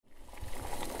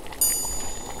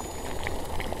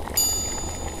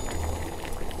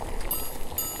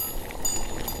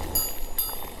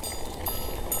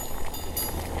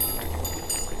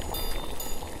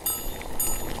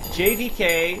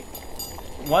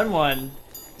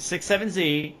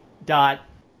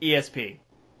Jvk1166z.esp.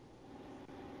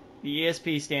 The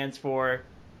ESP stands for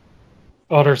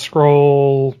Elder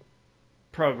Scroll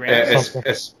Program.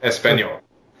 Espanol.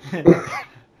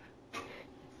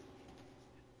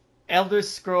 Elder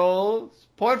Scrolls,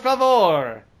 por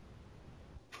favor.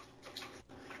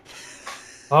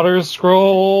 Elder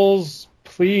Scrolls,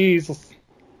 please.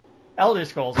 Elder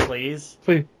Scrolls, please.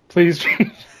 Please.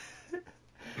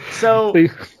 So,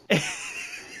 please.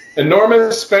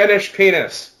 Enormous Spanish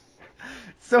penis.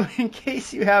 So in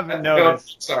case you haven't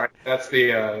noticed, sorry, that's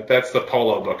the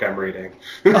polo book I'm reading.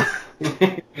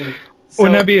 Wouldn't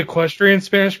that be equestrian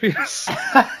Spanish penis?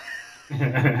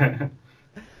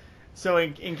 So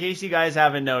in case you guys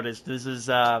haven't noticed, this is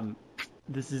actually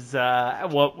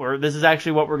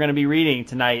what we're going to be reading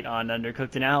tonight on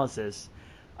Undercooked Analysis.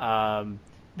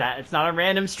 That it's not a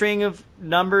random string of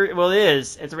number. Well, it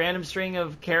is. It's a random string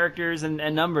of characters and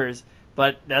numbers,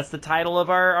 but that's the title of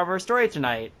our story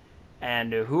tonight.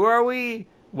 And who are we?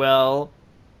 Well,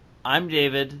 I'm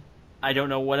David. I don't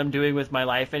know what I'm doing with my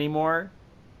life anymore.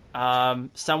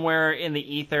 Somewhere in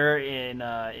the ether in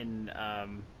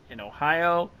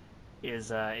Ohio is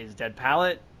Dead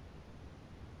Pallet.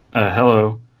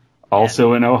 Hello.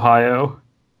 Also in Ohio.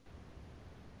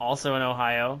 Also in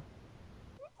Ohio.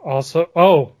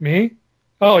 Also, me?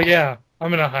 Oh yeah,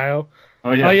 I'm in Ohio.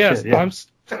 Oh yeah. Yes, shit, yeah.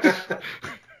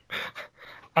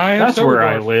 I am. That's where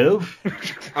I live.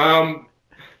 Don't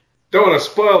want to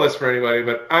spoil this for anybody,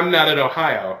 but I'm not in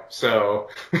Ohio, so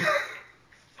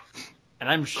and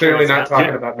I'm sure clearly not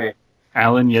talking about me.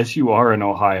 Alan, yes, you are in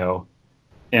Ohio,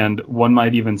 and one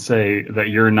might even say that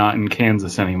you're not in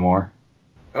Kansas anymore.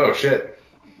 Oh shit!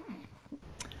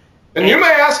 And you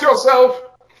may ask yourself,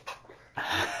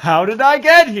 how did I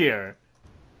get here?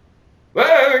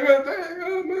 That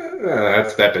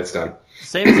bit's done.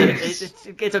 Same as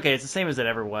it's okay. It's the same as it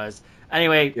ever was.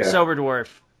 Anyway, yeah. Sober Dwarf.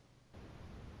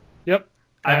 Yep,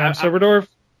 I'm Sober Dwarf.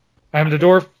 I'm the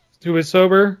dwarf who is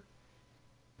sober.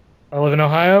 I live in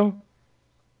Ohio.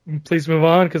 Please move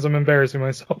on because I'm embarrassing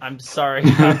myself. I'm sorry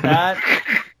about that.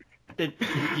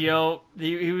 He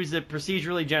was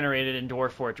procedurally generated in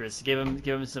Dwarf Fortress. Give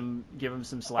him some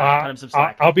slack. Cut him some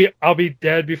slack. I'll be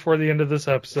dead before the end of this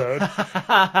episode.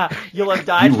 You'll have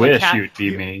died. You from wish a cat, you'd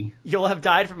be me. You'll have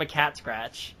died from a cat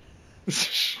scratch.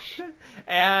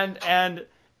 and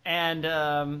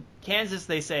Kansas,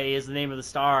 they say, is the name of the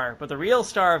star, but the real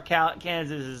star of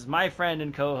Kansas is my friend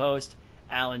and co-host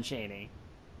Alan Cheney.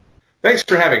 Thanks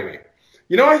for having me.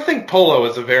 I think polo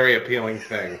is a very appealing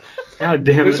thing. God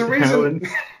damn There's a reason.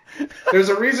 There's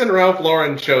a reason Ralph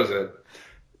Lauren chose it.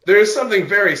 There's something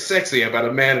very sexy about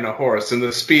a man and a horse and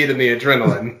the speed and the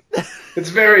adrenaline. It's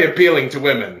very appealing to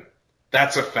women.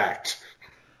 That's a fact.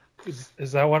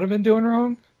 Is that what I've been doing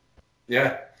wrong?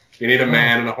 Yeah. You need a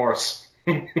man and a horse.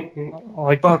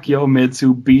 Like, fuck your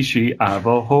Mitsubishi, I have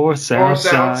a horse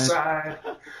outside.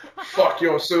 Fuck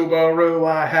your Subaru,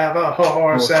 I have a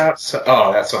horse outside.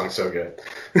 Oh, that song's so good.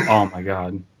 Oh my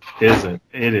god. Is it?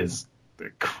 It is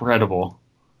incredible.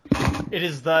 It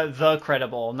is the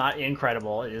credible, not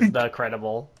incredible. It is the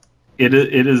credible. It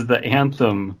is the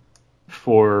anthem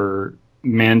for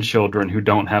man-children who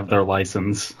don't have their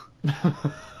license.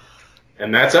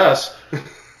 And that's us.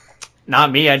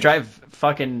 Not me. I drive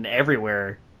fucking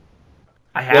everywhere.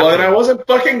 And I wasn't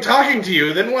fucking talking to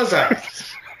you, then was I?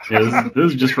 Yeah,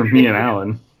 this is just for me and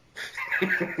Alan.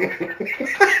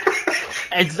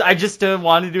 I just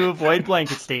wanted to avoid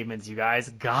blanket statements, you guys.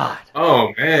 God.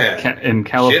 Oh, man. In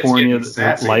California,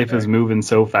 life is moving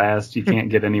so fast, you can't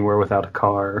get anywhere without a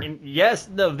car. Yes,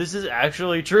 no, this is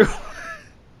actually true.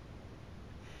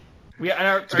 To be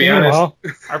honest,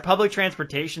 our public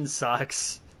transportation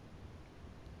sucks.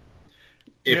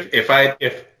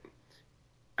 I'd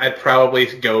probably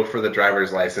go for the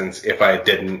driver's license if I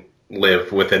didn't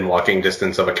live within walking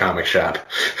distance of a comic shop.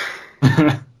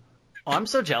 Oh, I'm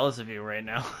so jealous of you right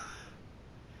now.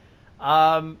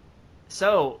 You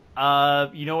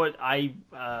know what? I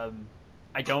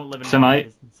don't live in walking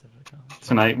distance of a comic shop.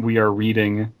 Tonight we are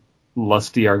reading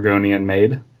Lusty Argonian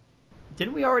Maid.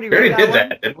 Didn't we already read that did one?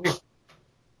 That, didn't we?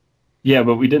 Yeah,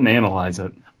 but we didn't analyze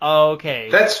it. Oh, okay.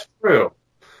 That's true.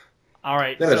 All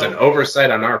right. That is an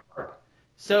oversight on our part.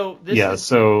 So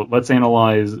let's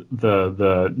analyze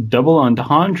the double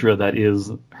entendre that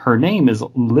is her name is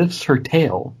lifts her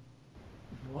tail.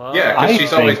 Whoa. Yeah, because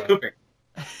she's always pooping.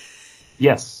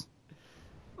 Yes.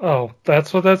 Oh,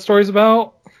 that's what that story's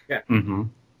about? Yeah. Mm-hmm.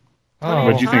 Oh.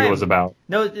 What did you think it was about?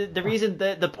 No, the reason,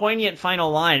 the poignant final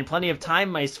line, plenty of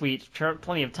time, my sweet,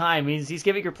 plenty of time, means he's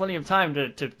giving her plenty of time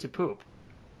to poop.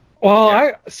 Well,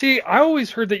 I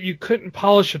always heard that you couldn't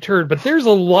polish a turd, but there's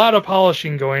a lot of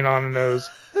polishing going on in those.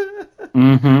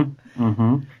 Mm-hmm.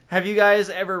 Mm-hmm. Have you guys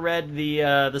ever read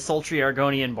the Sultry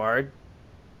Argonian Bard?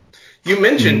 You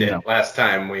mentioned it last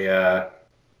time we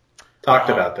talked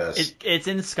about this. It's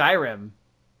in Skyrim.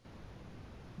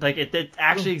 Like, it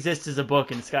actually exists as a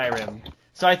book in Skyrim.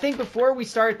 So I think before we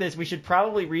start this, we should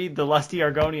probably read the Lusty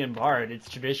Argonian Bard. It's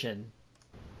tradition.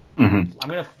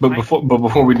 Mm-hmm. But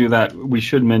before we do that, we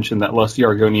should mention that Lusty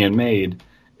Argonian Maid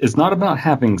is not about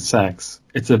having sex.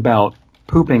 It's about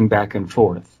pooping back and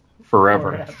forth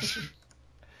forever.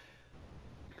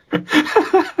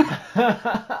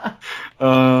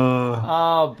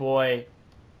 Oh boy.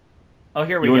 Oh,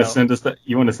 here we go. You want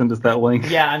to send us that link?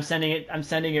 Yeah, I'm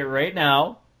sending it right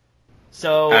now.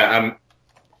 So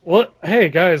well, hey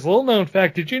guys, little known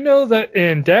fact, did you know that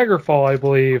in Daggerfall, I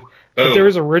believe, that there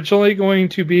was originally going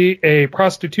to be a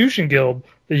prostitution guild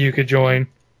that you could join?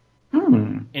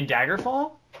 In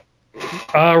Daggerfall?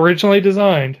 Originally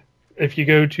designed. If you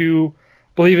go to, I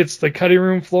believe it's the cutting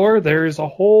room floor, there's a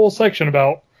whole section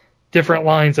about different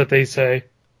lines that they say.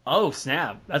 Oh,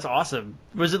 snap. That's awesome.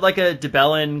 Was it like a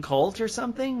Debellin cult or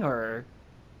something, or?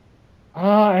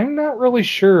 I'm not really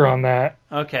sure on that.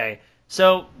 Okay.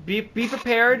 So, be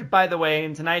prepared, by the way,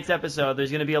 in tonight's episode,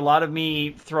 there's going to be a lot of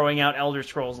me throwing out Elder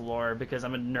Scrolls lore, because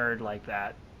I'm a nerd like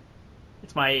that.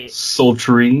 It's my...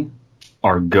 Sultry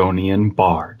Argonian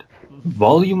Bard.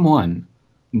 Volume 1,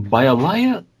 by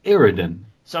Elia Eridan.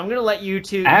 So I'm going to let you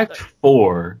two... Act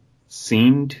 4,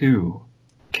 Scene 2,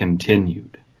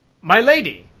 continued. My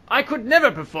lady, I could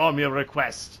never perform your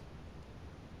request.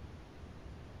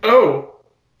 Oh,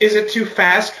 is it too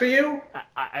fast for you?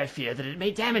 I fear that it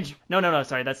may damage... No,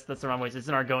 sorry, that's the wrong voice. It's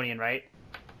an Argonian, right?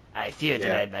 I fear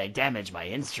that it may damage my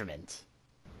instrument.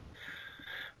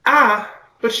 Ah,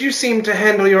 but you seem to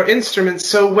handle your instrument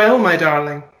so well, my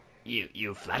darling.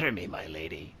 You flatter me, my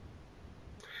lady.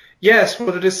 Yes,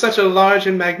 but it is such a large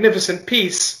and magnificent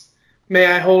piece. May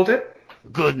I hold it?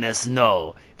 Goodness,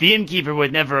 no. The innkeeper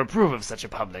would never approve of such a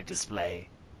public display.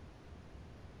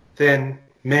 Then,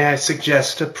 may I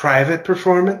suggest a private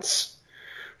performance?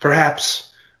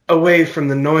 Perhaps away from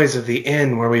the noise of the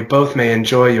inn, where we both may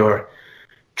enjoy your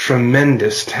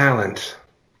tremendous talent.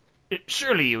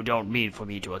 Surely you don't mean for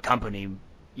me to accompany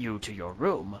you to your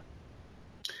room?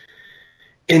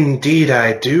 Indeed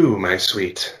I do, my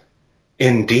sweet.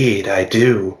 Indeed I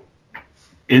do.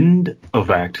 End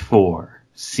of Act 4,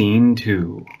 Scene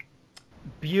 2.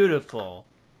 Beautiful.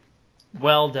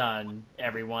 Well done,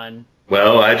 everyone.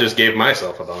 Well, I just gave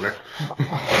myself a boner.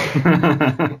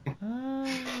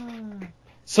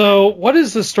 So, what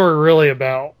is this story really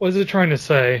about? What is it trying to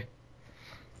say?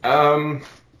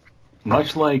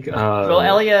 Much like well,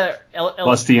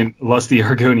 Lusty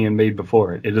Argonian Maid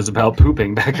before it. It is about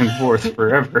pooping back and forth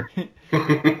forever.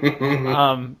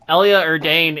 Elia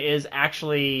Erdane is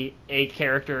actually a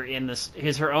character in this.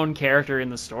 Is her own character in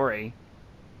the story.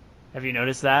 Have you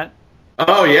noticed that?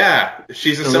 Oh yeah,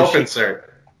 she's a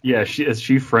self-insert. Yeah, is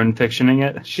she friend fictioning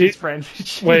it? She's friend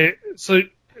fictioning. Wait, so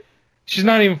she's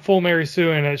not even full Mary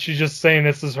Sue in it. She's just saying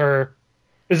this is her.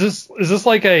 Is this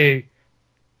like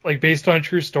based on a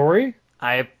true story?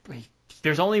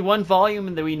 There's only one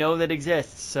volume that we know that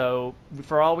exists, so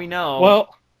for all we know.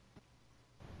 Well,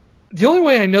 the only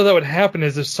way I know that would happen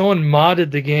is if someone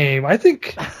modded the game. I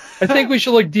think we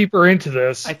should look deeper into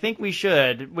this. I think we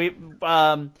should.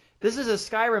 This is a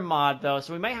Skyrim mod though,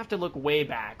 so we might have to look way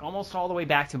back, almost all the way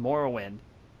back to Morrowind.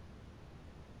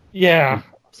 Yeah.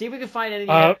 See if we can find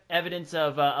any evidence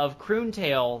of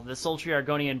Croontail, the Sultry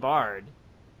Argonian Bard,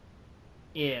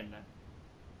 in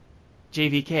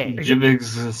JVK.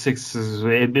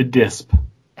 Jvk1166z.esp.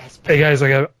 Hey guys,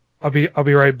 I'll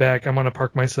be right back. I'm gonna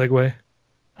park my Segway.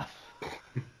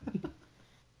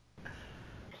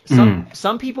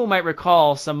 Some people might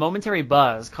recall some momentary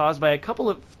buzz caused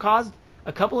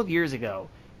a couple of years ago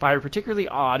by a particularly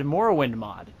odd Morrowind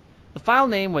mod. The file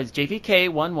name was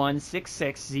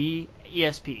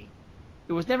Jvk1166z.esp.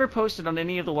 It was never posted on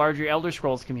any of the larger Elder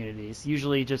Scrolls communities,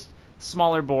 usually just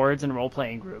smaller boards and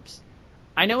role-playing groups.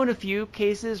 I know in a few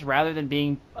cases, rather than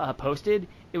being posted,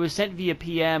 it was sent via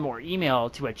PM or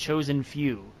email to a chosen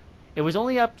few. It was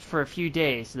only up for a few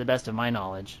days, to the best of my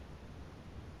knowledge.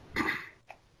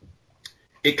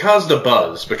 It caused a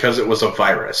buzz because it was a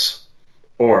virus.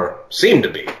 Or seemed to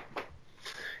be.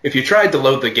 If you tried to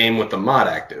load the game with the mod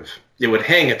active, it would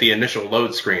hang at the initial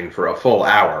load screen for a full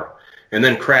hour, and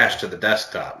then crash to the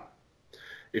desktop.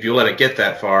 If you let it get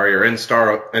that far, your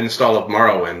install of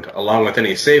Morrowind, along with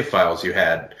any save files you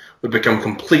had, would become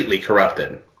completely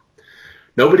corrupted.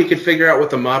 Nobody could figure out what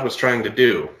the mod was trying to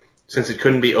do, since it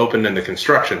couldn't be opened in the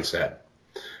construction set.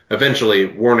 Eventually,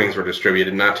 warnings were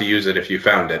distributed not to use it if you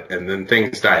found it, and then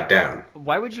things died down.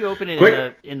 Why would you open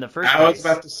it in the first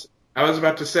place? I was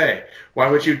about to say, why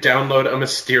would you download a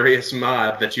mysterious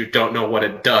mod that you don't know what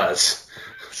it does?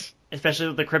 Especially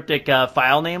with the cryptic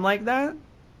file name like that?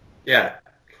 Yeah.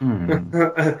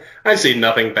 I see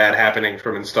nothing bad happening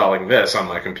from installing this on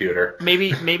my computer.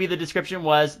 Maybe the description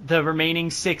was the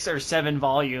remaining 6 or 7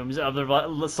 volumes of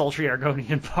the sultry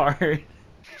Argonian part.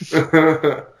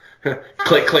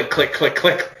 Click, click, click, click,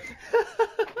 click.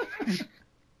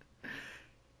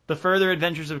 The Further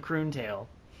Adventures of Croontail.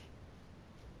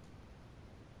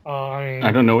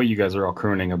 I don't know what you guys are all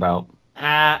crooning about.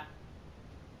 I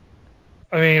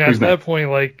mean, at that point,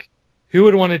 like, who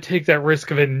would want to take that risk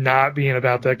of it not being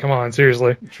about that? Come on,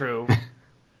 seriously. True.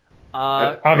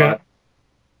 I'll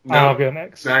go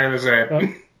next. Not gonna say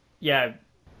it. Yeah.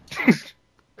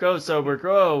 Go, Sober,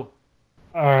 go.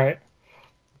 All right.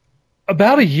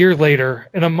 About a year later,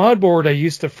 in a mod board I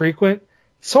used to frequent,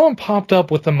 someone popped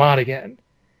up with the mod again.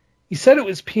 He said it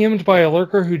was PM'd by a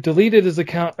lurker who deleted his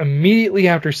account immediately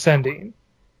after sending.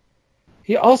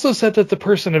 He also said that the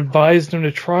person advised him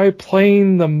to try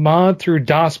playing the mod through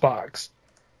DOSBox.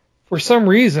 For some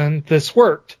reason, this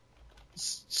worked.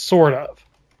 Sort of.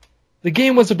 The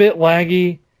game was a bit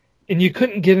laggy, and you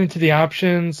couldn't get into the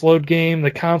options, load game,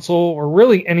 the console, or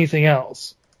really anything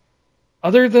else.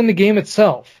 Other than the game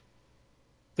itself.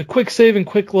 The quick save and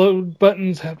quick load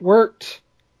buttons had worked,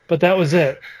 but that was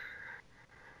it.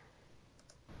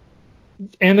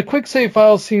 And the quick save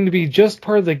files seemed to be just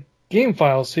part of the game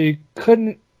file, so you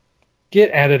couldn't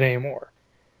get at it anymore.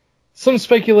 Some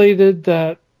speculated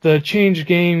that the changed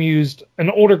game used an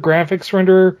older graphics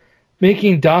renderer,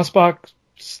 making DOSBox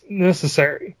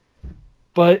necessary.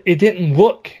 But it didn't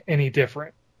look any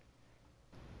different.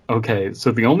 Okay,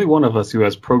 so the only one of us who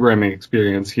has programming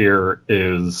experience here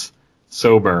is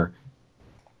Sober.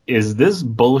 Is this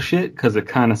bullshit? Because it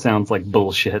kind of sounds like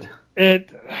bullshit.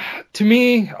 To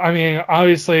me, I mean,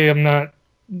 obviously I'm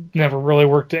never really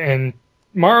worked in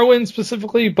Morrowind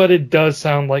specifically, but it does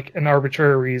sound like an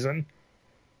arbitrary reason.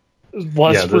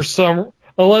 Unless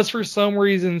for some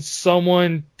reason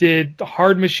someone did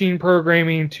hard machine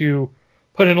programming to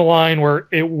put in a line where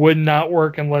it would not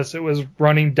work unless it was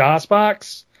running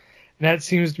DOSBox. And that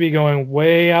seems to be going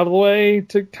way out of the way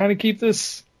to kind of keep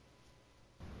this.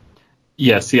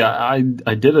 Yes, yeah, I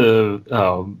did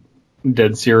a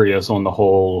dead serious on the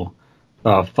whole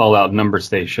Fallout number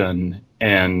station,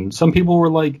 and some people were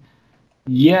like,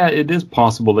 yeah, it is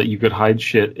possible that you could hide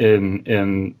shit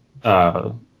in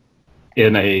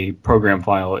a program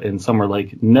file, and some were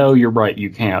like, no, you're right,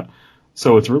 you can't.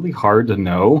 So it's really hard to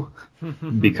know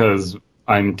because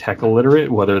I'm tech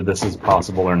illiterate whether this is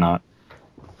possible or not.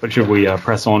 But should we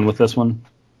press on with this one?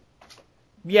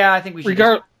 Yeah, I think we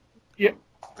should.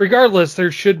 Regardless,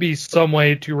 there should be some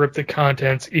way to rip the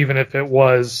contents, even if it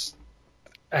was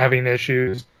having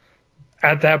issues.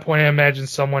 At that point, I imagine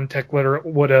someone tech literate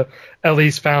would have at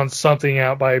least found something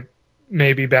out by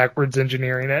maybe backwards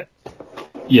engineering it.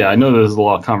 Yeah, I know there's a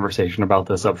lot of conversation about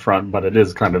this up front, but it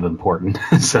is kind of important.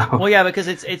 Well, yeah, because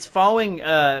it's following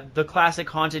the classic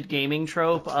haunted gaming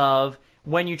trope of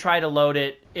when you try to load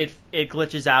it, it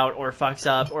glitches out or fucks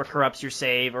up or corrupts your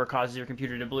save or causes your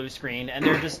computer to blue screen, and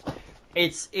they're just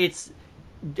it's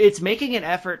making an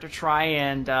effort to try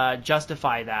and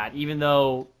justify that, even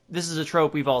though this is a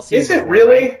trope we've all seen. Is it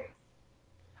really? Right?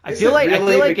 I feel like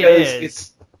it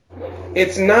is.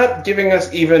 It's not giving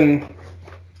us even.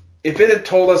 If it had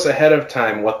told us ahead of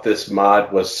time what this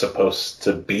mod was supposed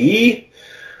to be,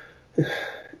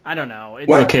 I don't know.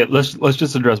 Okay, let's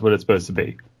just address what it's supposed to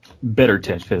be. Better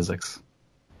tech physics.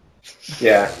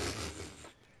 Yeah.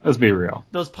 Let's be real.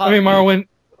 Morrowind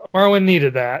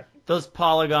needed that. Those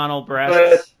polygonal breasts.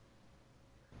 But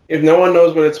if no one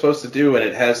knows what it's supposed to do and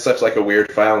it has such like a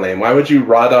weird file name, why would you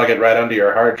raw dog it right onto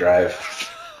your hard drive?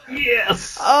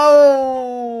 Yes.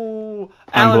 Oh.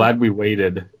 I'm glad we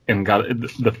waited and got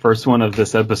the first one of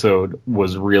this episode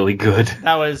was really good.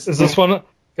 That was. Is this one,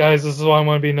 guys? This is what I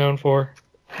want to be known for.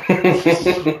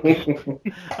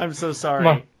 I'm so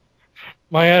sorry.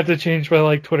 Might have to change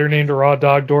my Twitter name to Raw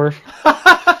Dog Dwarf.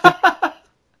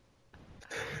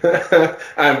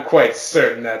 I'm quite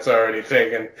certain that's already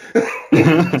taken.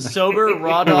 Sober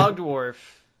Raw Dog Dwarf.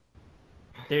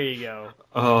 There you go.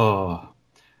 Oh,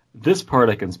 this part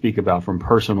I can speak about from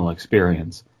personal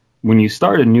experience. When you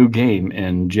start a new game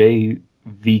in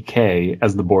Jvk,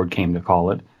 as the board came to call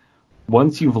it,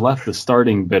 once you've left the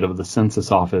starting bit of the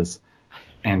census office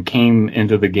and came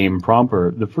into the game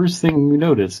proper, the first thing you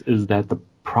notice is that the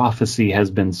prophecy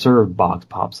has been served box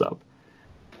pops up.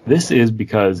 This is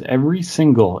because every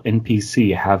single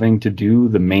NPC having to do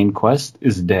the main quest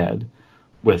is dead,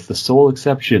 with the sole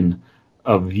exception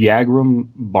of Yagram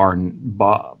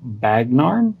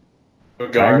Bagnarn?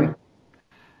 Garn.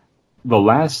 The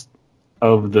last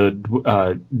of the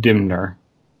Dwymner.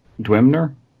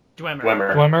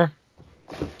 Dwemer.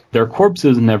 Their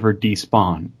corpses never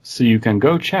despawn, so you can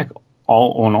go check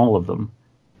on all of them.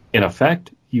 In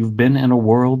effect, you've been in a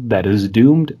world that is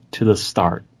doomed to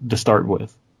start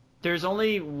with. There's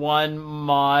only one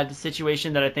mod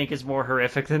situation that I think is more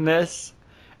horrific than this.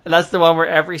 And that's the one where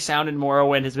every sound in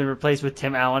Morrowind has been replaced with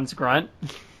Tim Allen's grunt.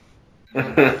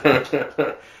 And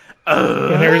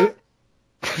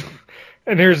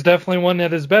there's definitely one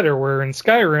that is better, where in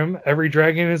Skyrim, every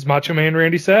dragon is Macho Man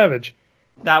Randy Savage.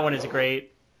 That one is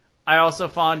great. I also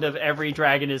fond of every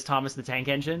dragon is Thomas the Tank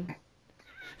Engine.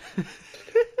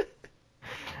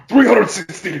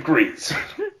 360 degrees.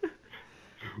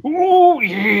 Ooh,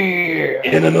 yeah.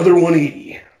 And another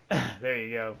 180. There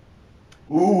you go.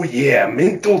 Ooh, yeah.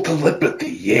 Mental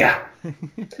telepathy, yeah.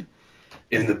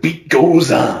 And the beat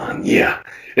goes on, yeah.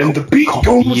 And the beat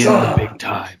goes on. Big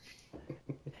time.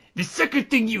 The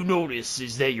second thing you notice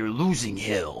is that you're losing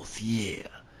health, yeah.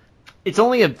 It's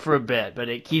only for a bit, but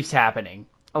it keeps happening.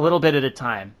 A little bit at a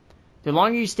time. The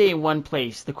longer you stay in one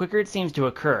place, the quicker it seems to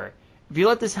occur. If you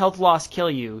let this health loss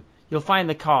kill you, you'll find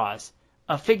the cause.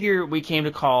 A figure we came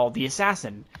to call the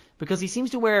Assassin, because he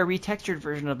seems to wear a retextured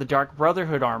version of the Dark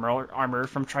Brotherhood armor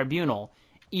from Tribunal,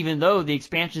 even though the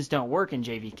expansions don't work in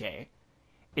JVK.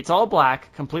 It's all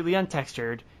black, completely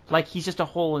untextured, like he's just a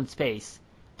hole in space.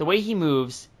 The way he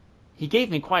moves, he gave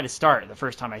me quite a start the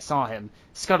first time I saw him,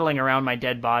 scuttling around my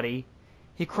dead body.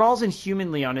 He crawls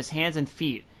inhumanly on his hands and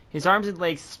feet, his arms and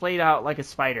legs splayed out like a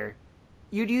spider.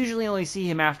 You'd usually only see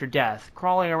him after death,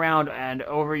 crawling around and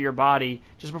over your body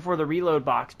just before the reload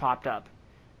box popped up.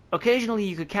 Occasionally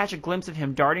you could catch a glimpse of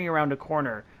him darting around a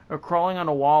corner, or crawling on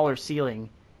a wall or ceiling.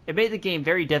 It made the game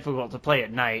very difficult to play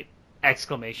at night!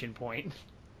 Exclamation point.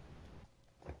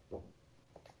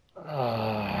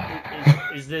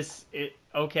 Is this it,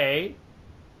 okay?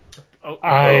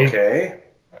 Okay.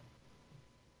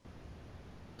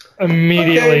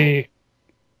 Immediately,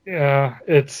 yeah,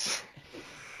 it's...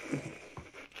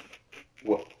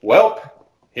 Welp,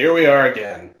 here we are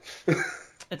again.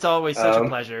 It's always such a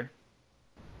pleasure.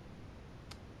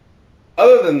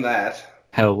 Other than that...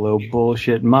 Hello,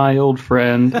 bullshit, my old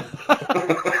friend.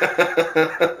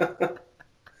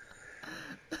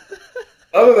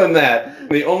 Other than that,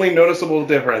 the only noticeable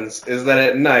difference is that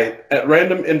at night, at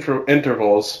random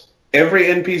intervals, every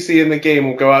NPC in the game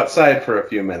will go outside for a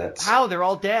few minutes. How? They're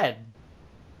all dead.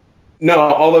 No,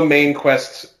 all the main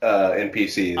quest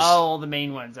NPCs. Oh, the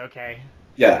main ones, okay.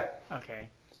 Yeah. Okay.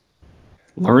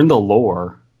 Learn the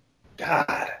lore.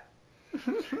 God.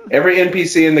 Every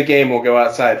NPC in the game will go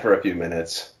outside for a few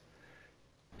minutes.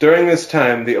 During this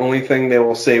time, the only thing they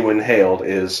will say when hailed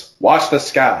is, "Watch the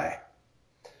sky."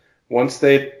 Once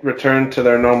they return to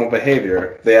their normal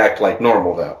behavior, they act like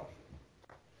normal, though.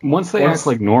 Once they act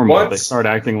like normal, they start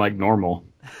acting like normal.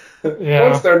 Yeah.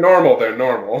 Once they're normal, they're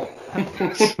normal.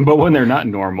 But when they're not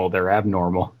normal, they're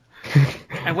abnormal.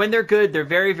 And when they're good, they're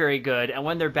very, very good. And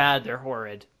when they're bad, they're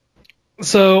horrid.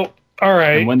 So, all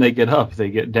right. And when they get up, they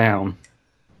get down.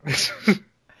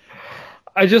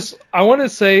 I want to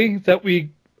say that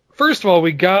first of all,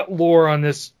 we got lore on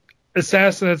this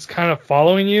assassin that's kind of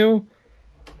following you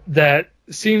that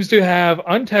seems to have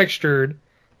untextured,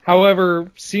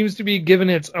 however, seems to be given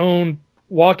its own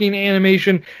walking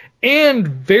animation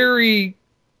and really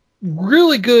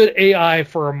good AI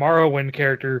for a Morrowind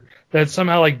character that's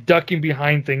somehow like ducking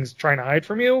behind things trying to hide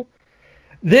from you.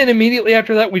 Then immediately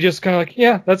after that, we just kind of like,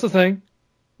 yeah, that's a thing.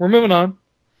 We're moving on.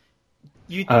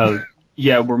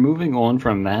 Yeah, we're moving on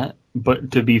from that.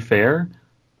 But to be fair,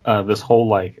 this whole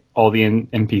like all the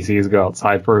NPCs go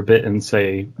outside for a bit and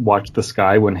say, "Watch the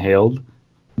sky" when hailed.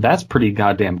 That's pretty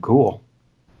goddamn cool.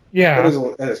 Yeah,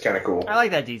 that is kind of cool. I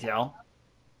like that detail.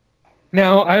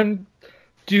 Now,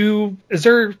 is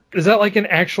that like an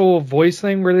actual voice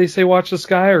thing where they say "watch the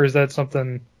sky," or is that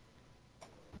something?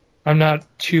 I'm not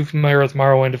too familiar with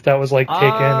Morrowind. If that was like taken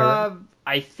or.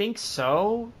 I think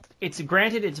so. It's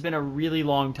been a really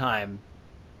long time.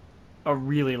 A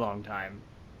really long time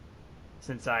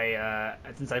since I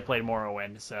played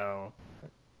Morrowind. So.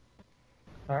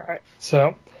 All right.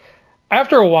 So,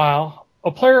 after a while, a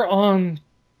player on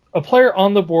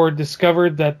the board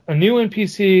discovered that a new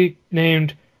NPC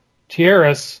named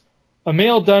Tierras, a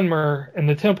male Dunmer in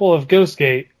the Temple of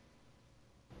Ghostgate.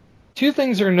 Two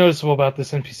things are noticeable about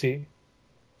this NPC.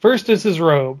 First is his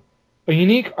robe, a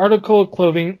unique article of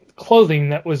clothing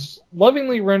that was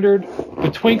lovingly rendered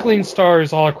with twinkling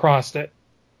stars all across it,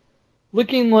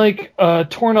 looking like a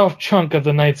torn-off chunk of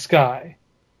the night sky.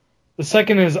 The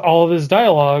second is all of his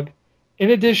dialogue,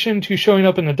 in addition to showing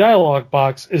up in the dialogue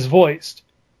box, is voiced.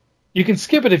 You can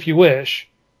skip it if you wish,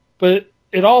 but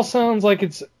it all sounds like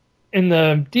it's in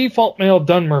the default male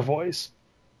Dunmer voice.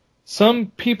 Some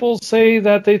people say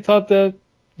that they thought the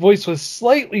voice was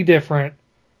slightly different,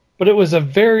 but it was a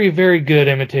very, very good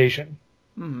imitation.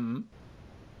 Mm-hmm.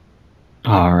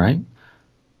 All right.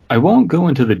 I won't go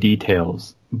into the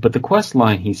details, but the quest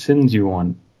line he sends you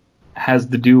on has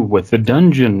to do with the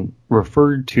dungeon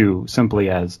referred to simply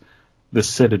as the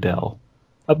Citadel.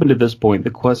 Up until this point, the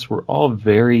quests were all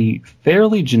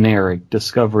fairly generic,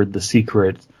 discovered the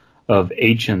secret of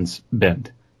Ancient's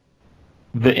Bent.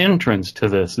 The entrance to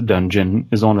this dungeon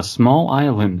is on a small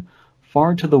island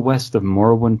far to the west of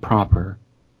Morrowind proper.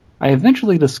 I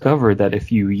eventually discovered that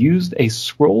if you used a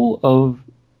scroll of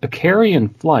a carrion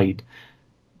flight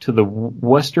to the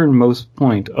westernmost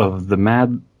point of the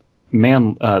main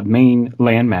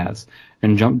landmass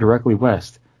and jump directly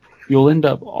west, you'll end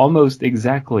up almost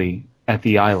exactly at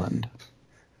the island.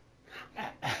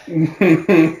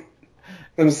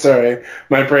 I'm sorry,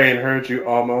 my brain heard you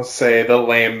almost say the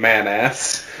lame man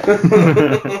ass.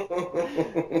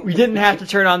 We didn't have to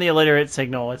turn on the illiterate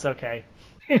signal. It's okay.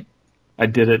 I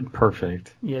did it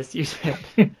perfect. Yes, you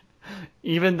did.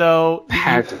 Even though...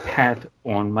 Pat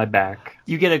on my back.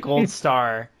 You get a gold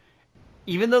star.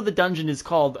 Even though the dungeon is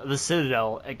called the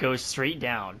Citadel, it goes straight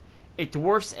down. It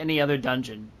dwarfs any other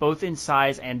dungeon, both in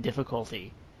size and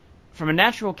difficulty. From a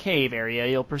natural cave area,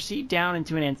 you'll proceed down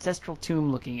into an ancestral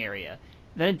tomb-looking area,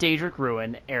 then a Daedric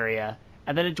ruin area,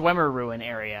 and then a Dwemer ruin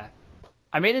area.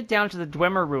 I made it down to the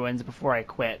Dwemer ruins before I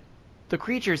quit. The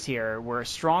creatures here were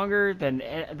strong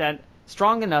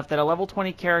enough that a level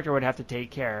 20 character would have to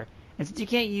take care, and since you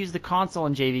can't use the console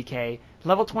in JVK,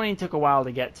 level 20 took a while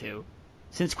to get to.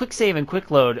 Since quick save and quick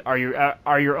load are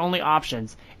your only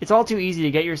options, it's all too easy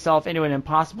to get yourself into an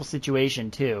impossible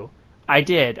situation too. I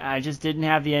just didn't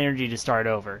have the energy to start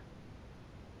over.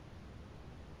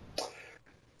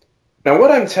 Now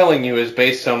what I'm telling you is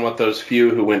based on what those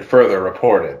few who went further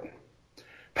reported.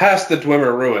 Past the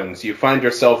Dwemer ruins, you find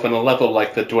yourself in a level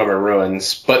like the Dwemer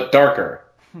ruins, but darker.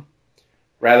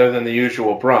 Rather than the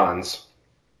usual bronze.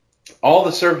 All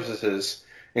the surfaces,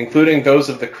 including those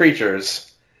of the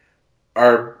creatures,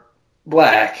 are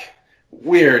black.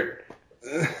 Weird.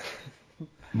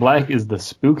 Black is the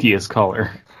spookiest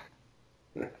color.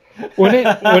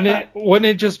 Wouldn't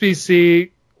it just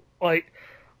be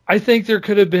I think there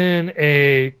could have been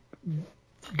a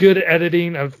good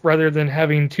editing of, rather than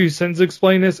having 2 sentences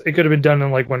explain this, it could have been done in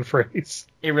one phrase.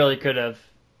 It really could have.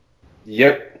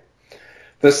 Yep.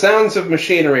 The sounds of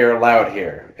machinery are loud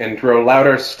here, and grow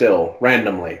louder still,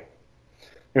 randomly.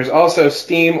 There's also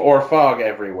steam or fog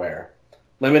everywhere,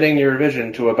 limiting your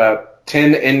vision to about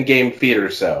 10 in-game feet or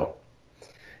so.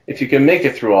 If you can make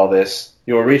it through all this,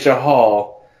 you will reach a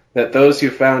hall that those who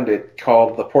found it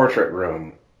called the Portrait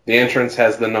Room. The entrance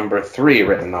has the number 3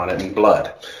 written on it in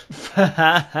blood.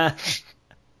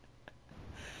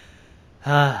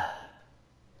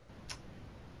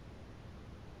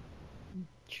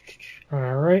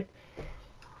 Alright.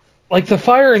 Like the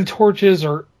fire and torches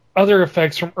or other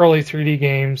effects from early 3D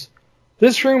games,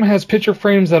 this room has picture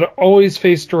frames that always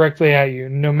face directly at you,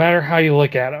 no matter how you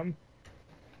look at them.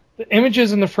 The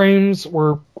images in the frames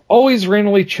were always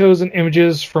randomly chosen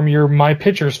images from your My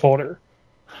Pictures folder.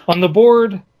 On the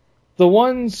board, the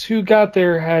ones who got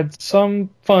there had some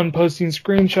fun posting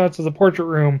screenshots of the portrait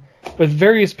room with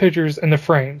various pictures in the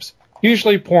frames.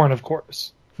 Usually porn, of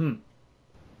course.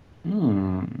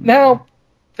 Now,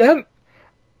 that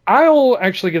I'll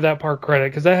actually give that part credit,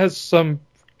 because that has some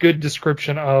good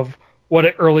description of what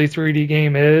an early 3D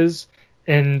game is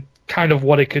and kind of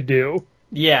what it could do.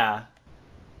 Yeah.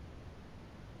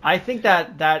 I think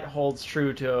that holds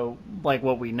true to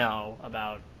what we know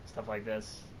about stuff like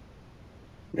this.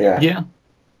 Yeah.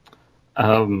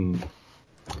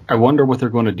 I wonder what they're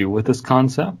going to do with this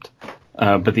concept.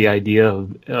 But the idea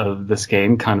of this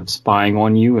game kind of spying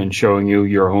on you and showing you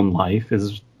your own life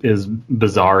is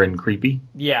bizarre and creepy.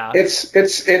 Yeah.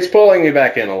 It's pulling me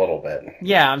back in a little bit.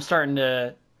 Yeah, I'm starting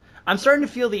to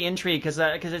feel the intrigue because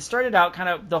it started out kind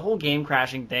of the whole game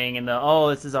crashing thing and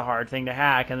this is a hard thing to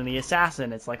hack, and then the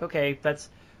assassin. It's like, okay, that's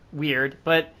weird,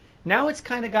 but now it's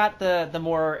kind of got the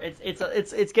more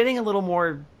it's getting a little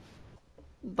more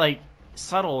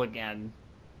subtle again.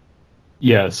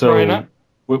 Yeah. So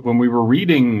when we were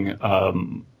reading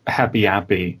Happy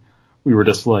Appy, we were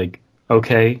just like,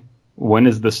 okay, when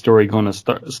is the story going to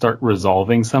start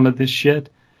resolving some of this shit?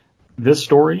 this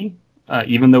story,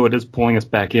 even though it is pulling us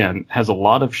back in, has a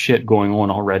lot of shit going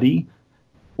on already.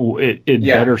 It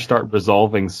better start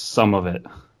resolving some of it.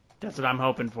 That's what I'm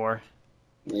hoping for.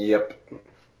 Yep.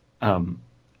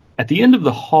 At the end of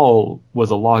the hall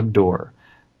was a locked door.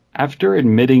 After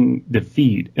admitting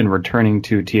defeat and returning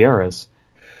to Tierras,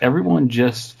 everyone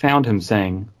just found him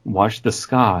saying, "Watch the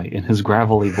sky," in his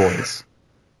gravelly voice.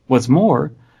 What's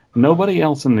more, nobody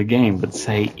else in the game would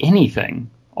say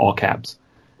anything, all caps.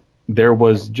 There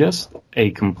was just a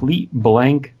complete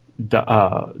blank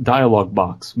dialogue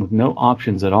box with no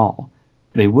options at all.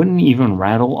 They wouldn't even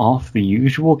rattle off the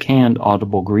usual canned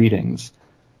audible greetings.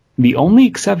 The only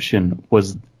exception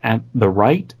was at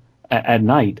night,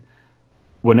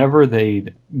 whenever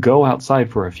they'd go outside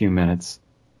for a few minutes,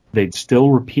 they'd still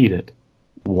repeat it,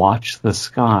 "Watch the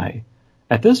sky."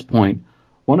 At this point,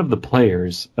 one of the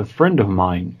players, a friend of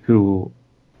mine from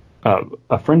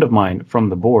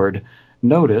the board,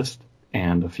 noticed,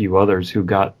 and a few others who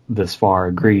got this far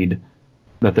agreed,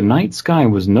 that the night sky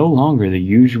was no longer the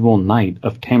usual night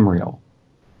of Tamriel.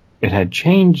 It had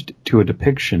changed to a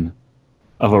depiction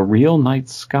of a real night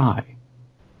sky,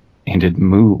 and it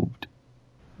moved.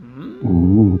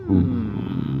 Ooh.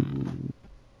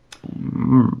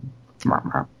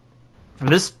 From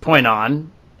this point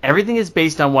on, everything is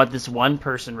based on what this one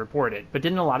person reported, but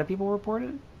didn't a lot of people report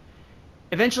it?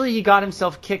 Eventually he got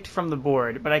himself kicked from the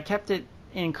board, but I kept it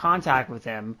in contact with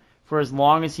him for as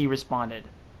long as he responded.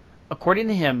 According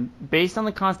to him, based on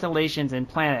the constellations and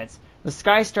planets, the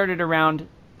sky started around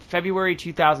February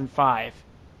 2005.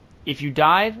 If you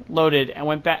died, loaded, and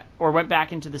went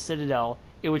back into the Citadel,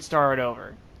 it would start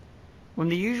over. When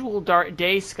the usual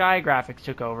day sky graphics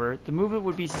took over, the movement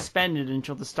would be suspended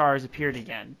until the stars appeared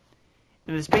again.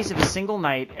 In the space of a single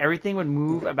night, everything would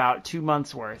move about 2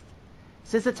 months' worth.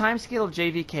 Since the timescale of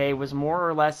JVK was more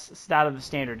or less that of the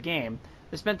standard game,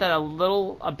 this meant that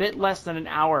a bit less than an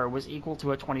hour was equal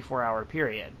to a 24-hour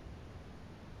period.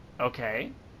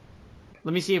 Okay.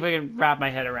 Let me see if I can wrap my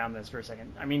head around this for a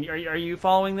second. I mean, are you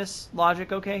following this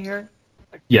logic okay here?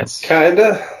 Yes.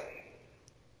 Kinda.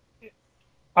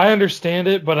 I understand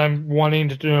it, but I'm wanting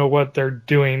to know what they're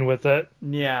doing with it.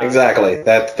 Yeah. Exactly.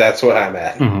 That's what I'm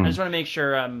at. Mm-hmm. I just want to make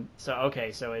sure. So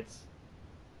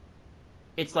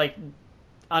it's like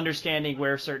understanding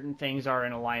where certain things are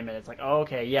in alignment. It's like, oh,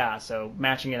 okay, yeah. So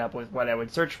matching it up with what I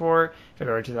would search for.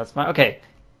 February 2005. Okay.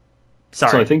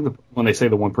 Sorry. So I think when they say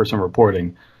the one person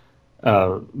reporting,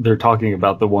 they're talking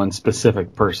about the one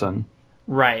specific person.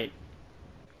 Right.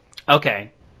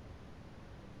 Okay.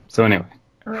 So anyway.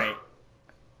 All right.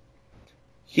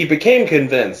 He became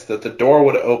convinced that the door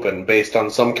would open based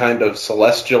on some kind of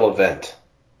celestial event.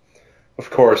 Of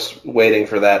course, waiting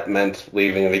for that meant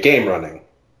leaving the game running.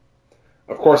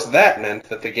 Of course, that meant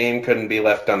that the game couldn't be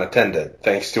left unattended,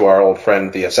 thanks to our old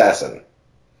friend the assassin.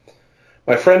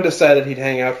 My friend decided he'd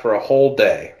hang out for a whole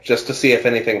day, just to see if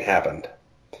anything happened.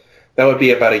 That would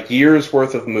be about a year's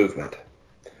worth of movement.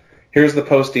 Here's the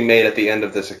post he made at the end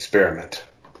of this experiment.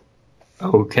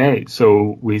 Okay,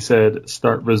 so we said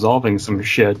start resolving some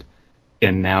shit,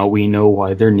 and now we know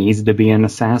why there needs to be an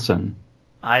assassin.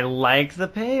 I like the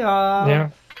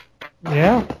payoff.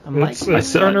 Yeah. I'm like,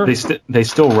 they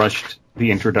still rushed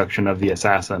the introduction of the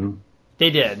assassin.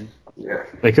 They did. Yeah.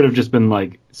 They could have just been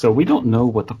like, so we don't know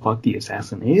what the fuck the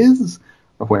assassin is,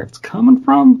 or where it's coming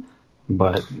from,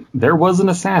 but there was an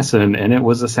assassin, and it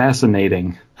was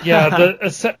assassinating. Yeah,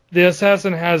 the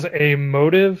assassin has a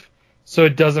motive, so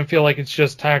it doesn't feel like it's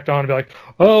just tacked on to be like,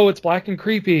 oh, it's black and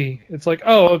creepy. It's like,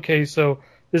 oh, okay, so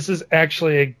this is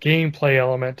actually a gameplay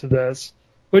element to this,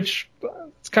 which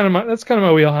that's kind of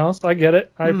my wheelhouse. I get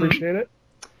it. I appreciate it.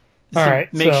 All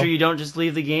right. Make sure you don't just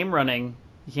leave the game running.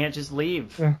 You can't just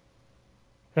leave.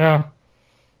 Yeah.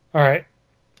 All right.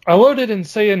 I loaded in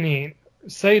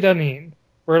Seydanin,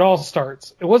 where it all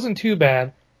starts. It wasn't too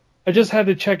bad. I just had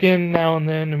to check in now and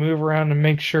then to move around and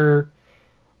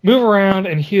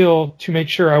heal to make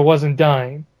sure I wasn't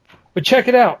dying. But check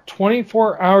it out.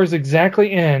 24 hours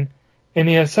exactly in, and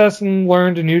the assassin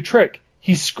learned a new trick.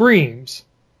 He screams.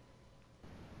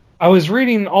 I was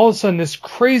reading, all of a sudden, this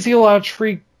crazy loud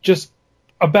shriek just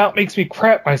about makes me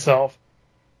crap myself.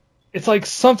 It's like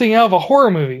something out of a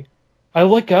horror movie. I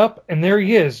look up, and there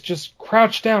he is, just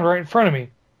crouched down right in front of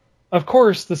me. Of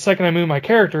course, the second I moved my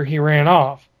character, he ran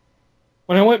off.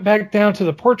 When I went back down to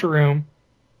the portrait room,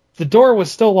 the door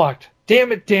was still locked.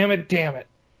 Damn it. Turning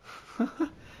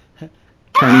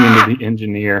into the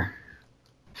engineer.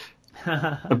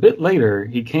 A bit later,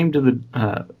 he came to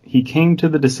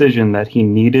the decision that he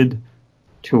needed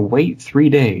to wait 3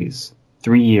 days,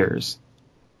 3 years.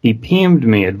 He PM'd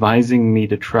me advising me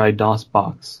to try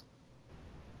DOSBox.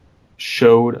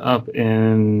 showed up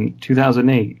in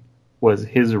 2008 was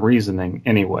his reasoning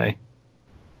anyway.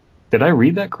 Did I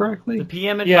read that correctly? The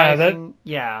PM Yeah, advising,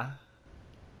 yeah.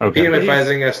 Okay. PM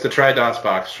advising us to try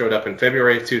DOSBox showed up in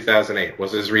February of 2008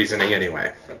 was his reasoning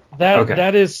anyway. Okay.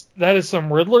 That is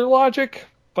some Riddler logic,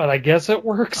 but I guess it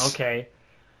works. Okay.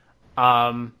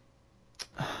 Yeah,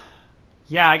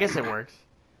 I guess it works.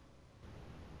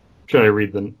 Should I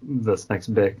read this next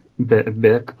bit?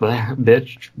 Blech.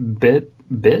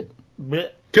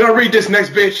 Can I read this next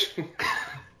bitch?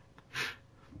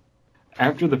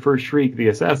 After the first shriek, the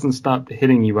assassin stopped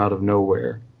hitting you out of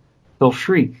nowhere. He'll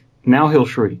shriek. Now he'll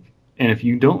shriek. And if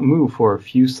you don't move for a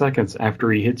few seconds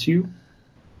after he hits you,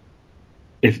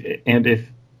 if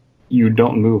you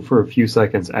don't move for a few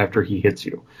seconds after he hits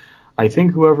you, I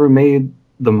think whoever made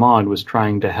the mod was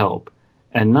trying to help.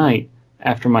 At night,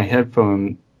 after my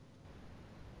headphone,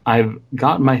 I've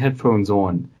got my headphones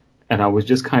on, and I was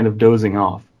just kind of dozing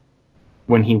off.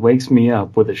 When he wakes me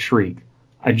up with a shriek,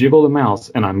 I jiggle the mouse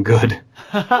and I'm good.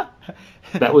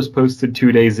 That was posted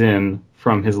 2 days in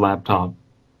from his laptop.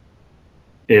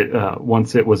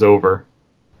 Once it was over.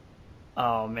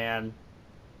 Oh, man.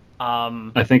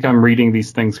 I think I'm reading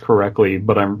these things correctly,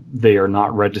 but they are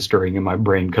not registering in my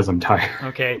brain because I'm tired.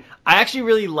 Okay. I actually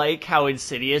really like how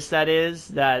insidious that is,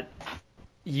 that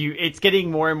it's getting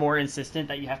more and more insistent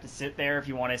that you have to sit there if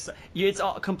you want to. It's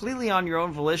completely on your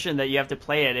own volition that you have to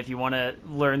play it if you want to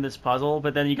learn this puzzle,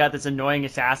 but then you got this annoying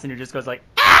assassin who just goes like,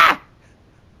 ah!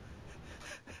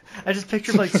 I just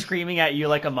picture him like screaming at you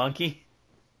like a monkey.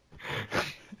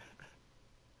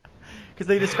 Because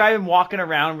they describe him walking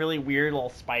around really weird,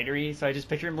 all spidery, so I just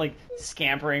picture him like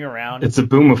scampering around. It's a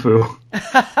boomafoo.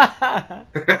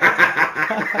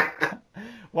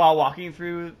 While walking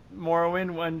through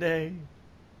Morrowind one day.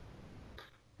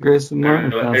 Grace and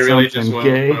Martin I found really something just want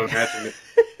gay. to imagine it.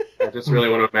 I just really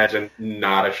want to imagine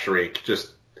not a shriek.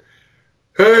 Just,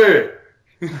 hey!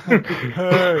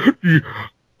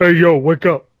 Hey, yo, wake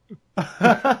up.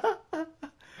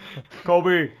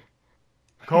 Kobe.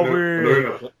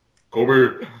 Kobe!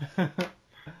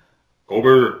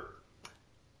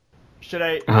 Should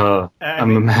I?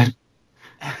 I'm imagining.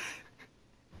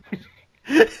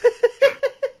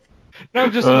 No,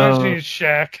 I'm just imagining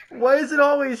Shaq. Why is it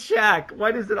always Shaq?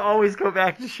 Why does it always go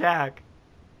back to Shaq?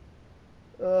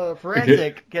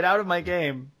 Forensic, get out of my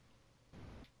game.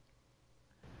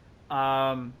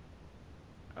 Okay.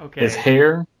 His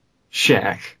hair,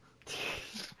 Shaq.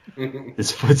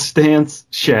 His foot stance,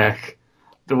 Shaq.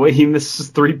 The way he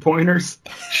misses 3-pointers,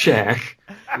 Shaq.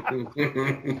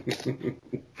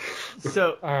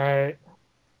 So, All right.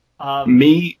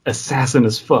 Me, assassin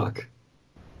as fuck.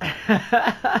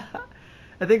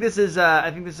 I think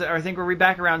we're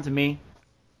back around to me.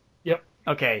 Yep.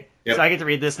 Okay, Yep. so I get to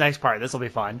read this next part. This will be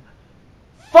fun.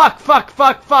 Fuck!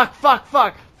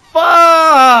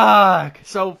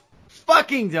 So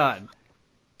fucking done.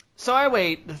 So I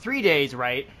wait the 3 days,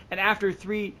 right? And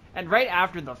right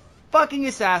after the fucking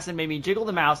assassin made me jiggle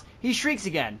the mouse, he shrieks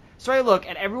again. So I look,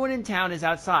 and everyone in town is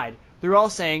outside. They're all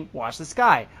saying, "Watch the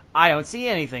sky." I don't see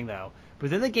anything though.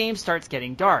 But then the game starts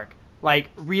getting dark, like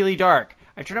really dark.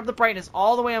 I turn up the brightness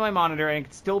all the way on my monitor, and I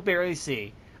can still barely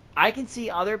see. I can see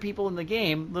other people in the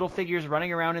game, little figures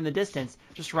running around in the distance,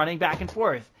 just running back and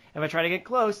forth. If I try to get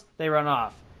close, they run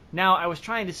off. Now, I was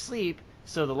trying to sleep,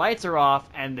 so the lights are off,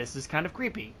 and this is kind of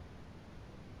creepy.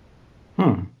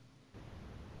 All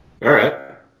right.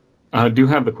 I do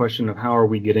have the question of how are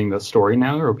we getting the story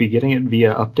now? Are we getting it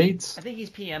via updates? I think he's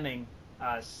PMing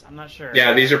us. I'm not sure.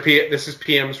 Yeah, this is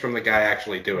PMs from the guy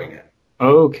actually doing it.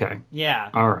 Okay. Yeah.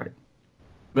 All right.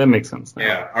 That makes sense now.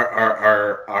 Yeah,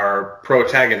 our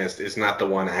protagonist is not the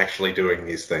one actually doing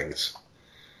these things.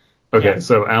 Okay, Yeah.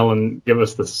 so Alan, give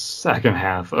us the second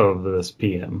half of this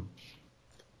PM.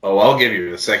 Oh, I'll give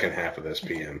you the second half of this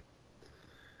PM.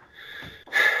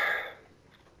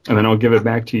 And then I'll give it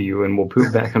back to you, and we'll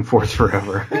poop back and forth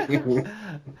forever.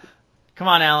 Come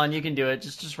on, Alan, you can do it.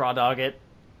 Just raw dog it.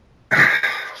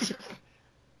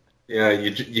 Yeah,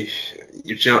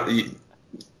 you jump,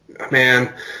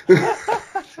 man.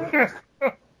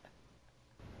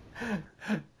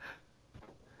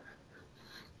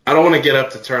 I don't want to get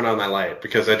up to turn on my light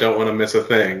because I don't want to miss a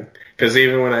thing. Because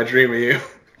even when I dream of you,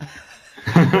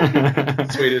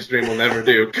 sweetest dream will never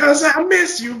do. Because I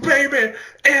miss you, baby,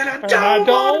 and I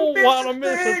don't want to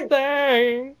miss a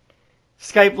thing.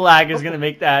 Skype lag is going to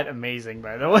make that amazing,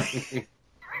 by the way.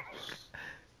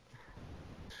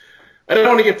 I don't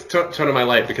want to get to turn on my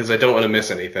light because I don't want to miss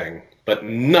anything. But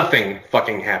nothing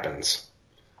fucking happens.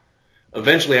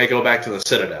 Eventually I go back to the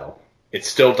Citadel. It's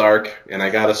still dark, and I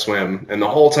gotta swim. And the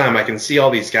whole time I can see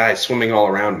all these guys swimming all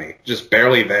around me. Just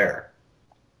barely there.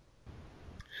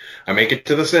 I make it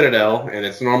to the Citadel, and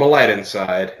it's normal light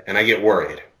inside, and I get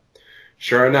worried.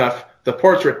 Sure enough, the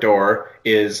portrait door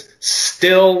is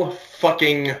still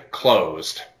fucking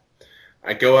closed.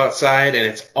 I go outside, and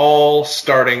it's all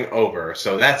starting over.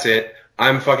 So that's it.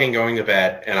 I'm fucking going to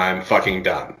bed, and I'm fucking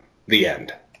done. The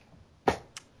end.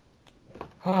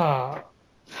 All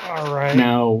right.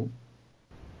 Now,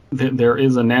 there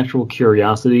is a natural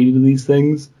curiosity to these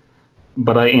things,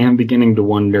 but I am beginning to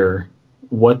wonder,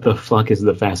 what the fuck is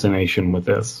the fascination with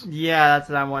this? Yeah, that's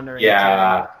what I'm wondering.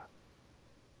 Yeah.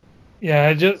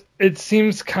 Yeah, it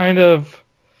seems kind of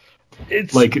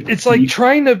it's Like,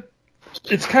 trying to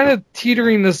it's kind of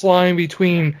teetering this line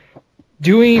between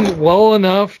doing well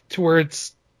enough to where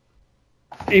it's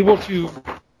able to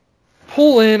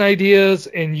pull in ideas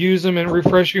and use them in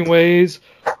refreshing ways,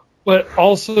 but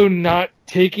also not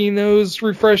taking those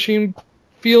refreshing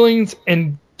feelings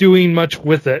and doing much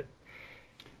with it.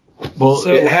 Well,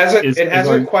 So- It hasn't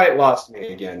our- quite lost me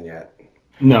again yet.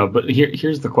 No, but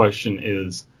here's the question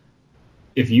is,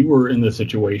 if you were in this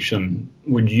situation,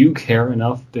 would you care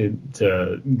enough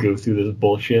to go through this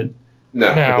bullshit?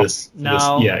 No.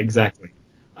 No. Yeah, exactly.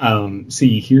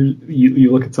 See, here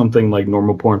you look at something like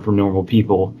normal porn for normal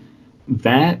people.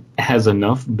 That has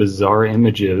enough bizarre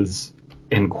images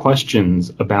and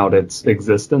questions about its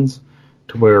existence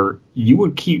to where you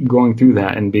would keep going through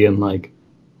that and being like,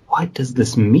 what does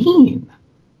this mean?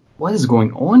 What is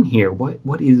going on here?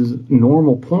 What is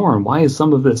normal porn? Why is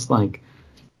some of this like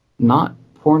not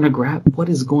pornographic? What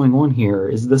is going on here?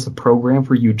 Is this a program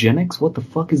for eugenics? What the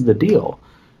fuck is the deal?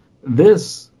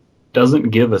 This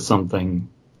doesn't give us something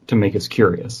to make us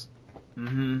curious.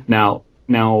 Mm-hmm.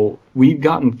 Now we've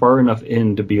gotten far enough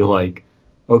in to be like,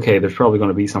 okay, there's probably going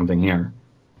to be something here.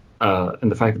 And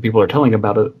the fact that people are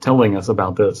telling us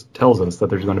about this tells us that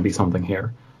there's going to be something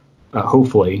here.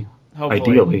 Hopefully,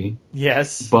 ideally.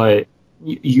 Yes. But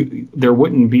there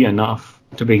wouldn't be enough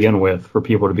to begin with for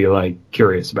people to be like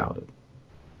curious about it.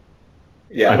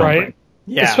 Yeah. I don't Right? think.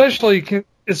 Yeah.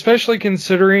 Especially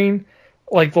considering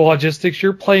like the logistics.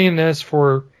 You're playing this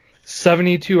for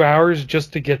 72 hours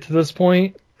just to get to this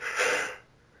point.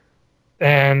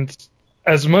 And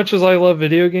as much as I love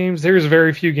video games, there's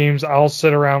very few games I'll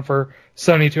sit around for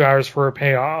 72 hours for a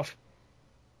payoff.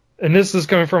 And this is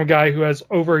coming from a guy who has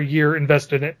over a year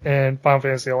invested in Final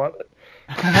Fantasy XI.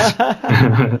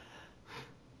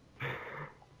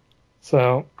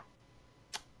 So,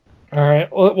 all right.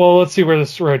 Well, let's see where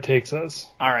this road takes us.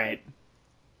 All right.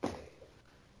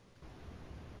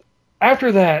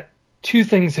 After that, two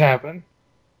things happen.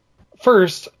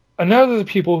 First, another of the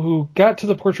people who got to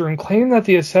the portrait room claimed that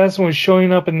the assassin was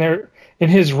showing up in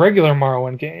his regular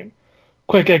Morrowind game.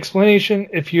 Quick explanation: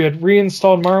 if you had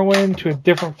reinstalled Morrowind to a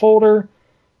different folder,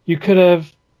 you could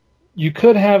have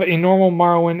a normal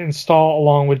Morrowind install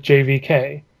along with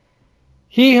JVK.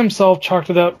 He himself chalked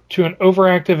it up to an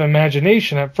overactive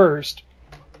imagination at first,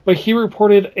 but he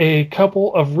reported a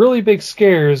couple of really big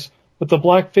scares with the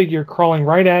black figure crawling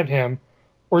right at him,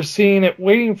 or seeing it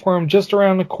waiting for him just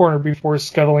around the corner before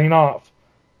scuttling off.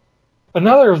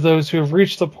 Another of those who have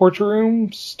reached the portrait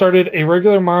room started a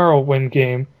regular Morrowind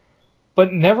game,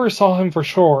 but never saw him for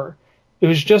sure. It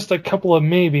was just a couple of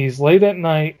maybes late at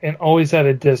night and always at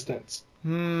a distance.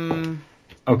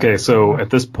 Okay, so at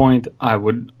this point, I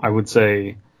would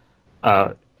say,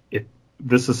 if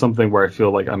this is something where I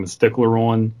feel like I'm a stickler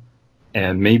on,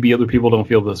 and maybe other people don't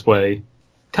feel this way,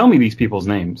 tell me these people's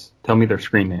names. Tell me their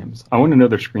screen names. I want to know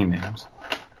their screen names.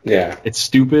 Yeah. It's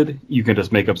stupid. You can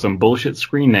just make up some bullshit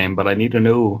screen name, but I need to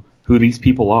know who these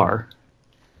people are.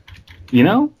 You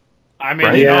know? I mean,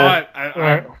 Right? you know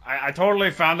Yeah. what? I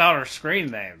totally found out her screen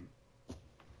name.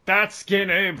 That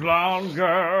skinny blonde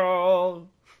girl.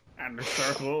 And the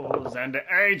circles and the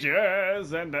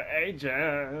ages and the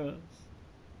ages.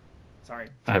 Sorry.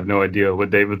 I have no idea what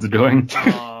David's doing.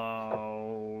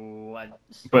 Oh.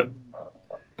 But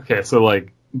okay, so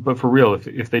like, but for real,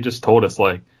 if they just told us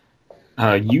like,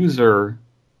 user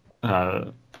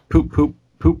poop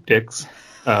dicks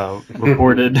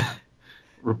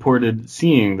reported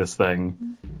seeing this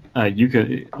thing, you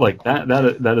can like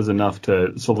that is enough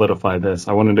to solidify this.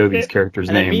 I want to know these characters'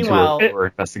 and then names meanwhile- who are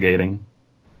investigating.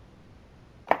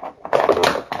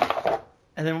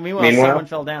 And then meanwhile, someone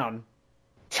fell down.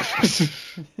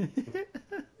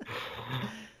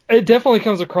 It definitely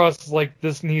comes across as like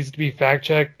this needs to be fact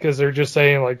checked because they're just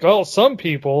saying like, oh, some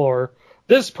people or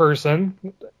this person.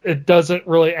 It doesn't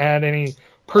really add any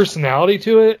personality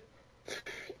to it.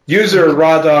 User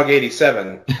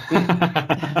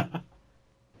RawDog87.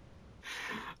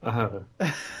 Okay,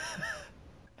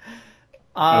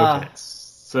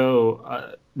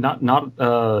 so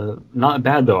not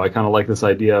bad though. I kind of like this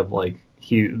idea of like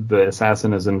the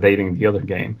assassin is invading the other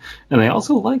game. And I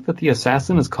also like that the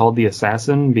assassin is called the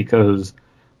assassin, because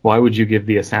why would you give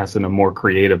the assassin a more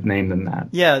creative name than that?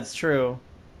 Yeah, it's true.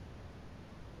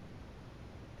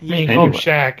 I mean, call him Anyway.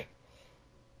 Shaq.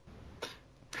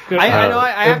 I know.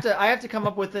 I have to come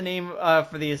up with the name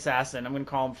for the assassin. I'm gonna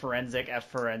call him Forensic F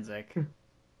Forensic.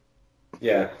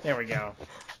 Yeah. There we go.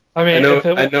 I mean,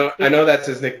 I know that's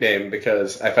his nickname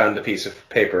because I found a piece of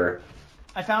paper.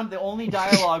 I found the only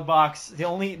dialogue box, the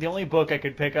only book I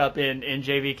could pick up in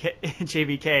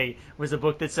JVK was a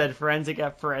book that said Forensic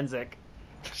F Forensic.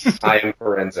 I am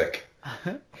forensic.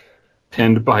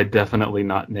 Penned by definitely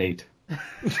not Nate.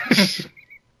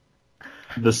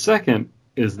 The second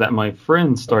is that my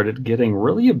friend started getting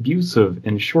really abusive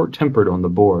and short-tempered on the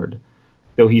board,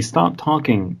 though he stopped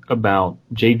talking about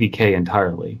JVK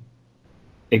entirely.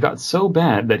 It got so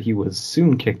bad that he was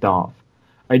soon kicked off.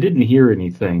 I didn't hear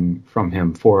anything from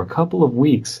him for a couple of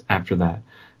weeks after that,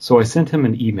 so I sent him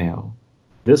an email.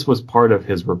 This was part of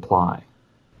his reply.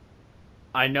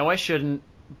 I know I shouldn't,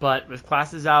 but with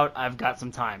classes out, I've got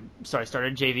some time, so I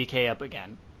started JVK up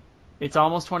again. It's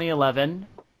almost 2011,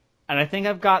 and I think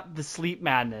I've got the sleep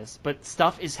madness, but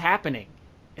stuff is happening.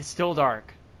 It's still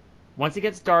dark. Once it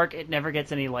gets dark, it never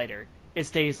gets any lighter. It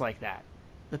stays like that.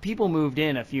 The people moved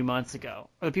a few months ago.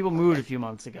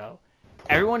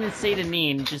 Everyone in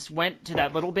Satanin just went to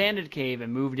that little bandit cave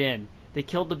and moved in. They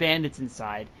killed the bandits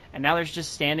inside, and now they're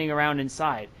just standing around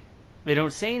inside. They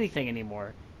don't say anything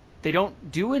anymore. They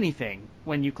don't do anything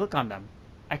when you click on them.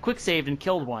 I quick saved and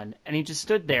killed one, and he just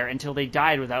stood there until they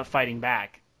died without fighting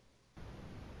back.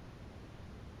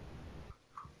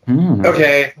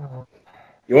 Okay.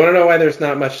 You want to know why there's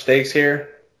not much stakes here?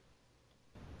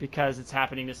 Because it's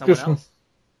happening to someone else?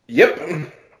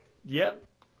 Yep. Yep.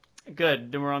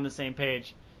 Good, then we're on the same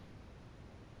page.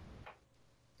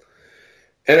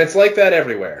 And it's like that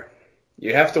everywhere.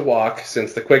 You have to walk,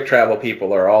 since the quick travel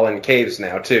people are all in caves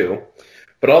now, too.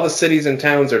 But all the cities and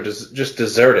towns are just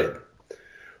deserted.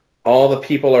 All the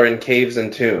people are in caves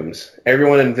and tombs.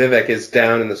 Everyone in Jvk is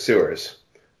down in the sewers.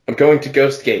 I'm going to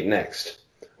Ghostgate next.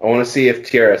 I want to see if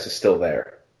TRS is still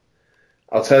there.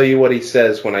 I'll tell you what he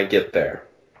says when I get there.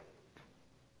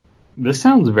 This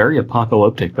sounds very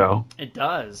apocalyptic, though. It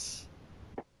does.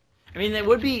 I mean, it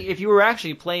would be, if you were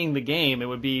actually playing the game, it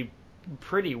would be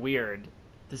pretty weird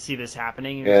to see this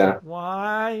happening. Yeah. Like,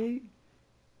 why?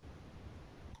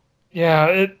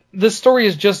 Yeah, this story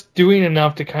is just doing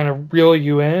enough to kind of reel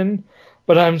you in,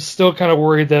 but I'm still kind of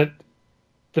worried that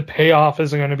the payoff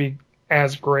isn't going to be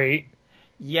as great.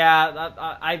 Yeah,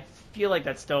 I feel like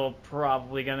that's still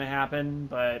probably going to happen,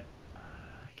 but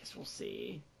I guess we'll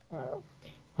see. All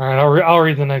right, I'll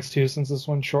read the next two since this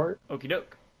one's short. Okie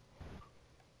doke.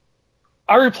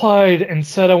 I replied and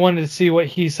said I wanted to see what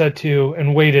he said too,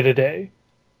 and waited a day.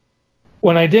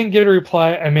 When I didn't get a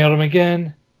reply, I mailed him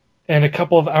again, and a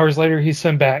couple of hours later he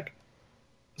sent back,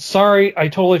 "Sorry, I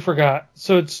totally forgot.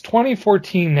 So it's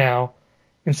 2014 now,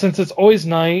 and since it's always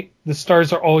night, the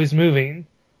stars are always moving.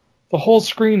 The whole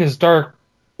screen is dark,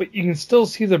 but you can still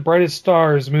see the brightest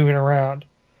stars moving around.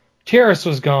 Terrace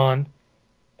was gone.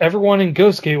 Everyone in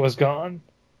Ghostgate was gone.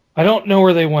 I don't know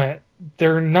where they went.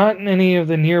 They're not in any of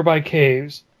the nearby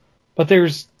caves, but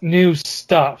there's new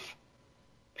stuff.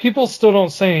 People still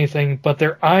don't say anything, but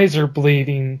their eyes are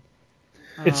bleeding.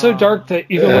 It's so dark that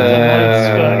even with the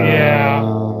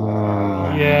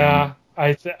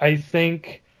lights, I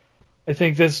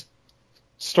think this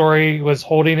story was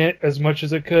holding it as much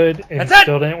as it could, and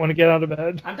still didn't want to get out of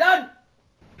bed. I'm done!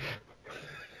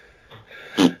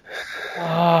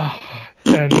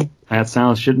 And That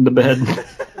sounds shit in the bed.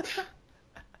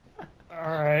 all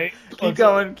right, Keep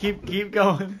going, keep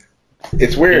going.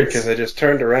 It's weird because I just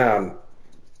turned around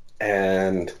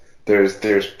and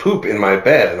there's poop in my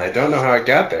bed and I don't know how it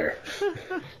got there.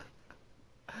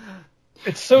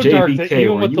 It's so dark that JVK,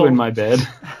 even were with you the in my bed?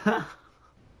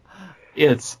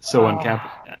 It's so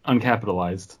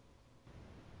uncapitalized.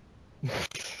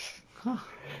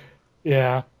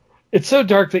 Yeah. It's so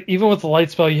dark that even with the light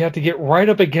spell, you have to get right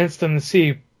up against them to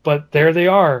see, but there they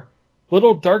are.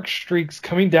 Little dark streaks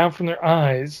coming down from their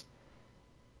eyes.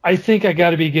 I think I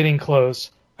gotta be getting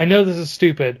close. I know this is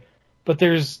stupid, but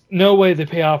there's no way the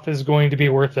payoff is going to be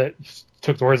worth it.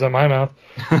 Took the words out of my mouth.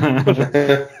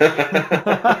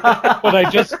 But I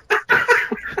just...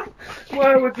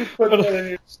 Why would you put that in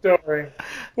your story?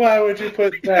 Why would you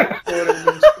put that in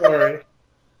your story?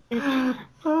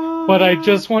 But I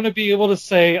just want to be able to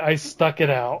say I stuck it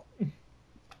out.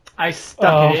 I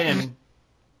stuck it in.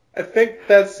 I think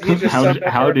that's... He just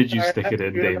How did you stick it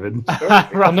in, David?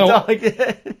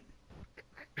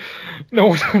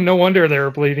 No wonder they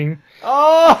were bleeding.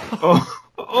 Oh!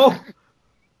 Oh!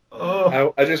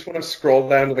 I just want to scroll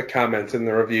down to the comments and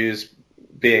the reviews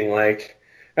being like,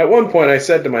 at one point I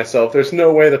said to myself, there's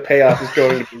no way the payoff is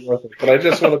going to be worth it, but I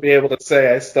just want to be able to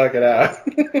say I stuck it out.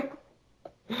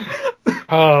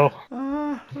 Oh.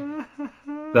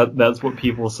 That's what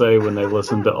people say when they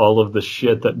listen to all of the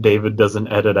shit that David doesn't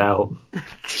edit out.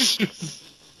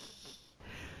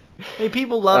 Hey,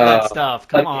 people love that stuff.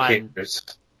 Come on.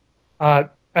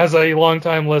 As a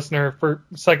longtime listener,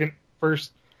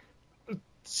 first,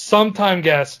 sometime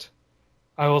guest,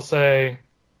 I will say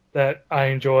that I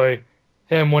enjoy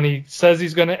him when he says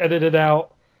he's going to edit it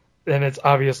out, then it's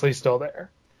obviously still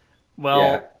there.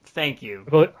 Well, Thank you.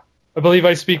 I believe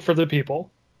I speak for the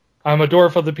people. I'm a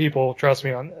dwarf of the people. Trust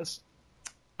me on this.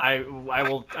 I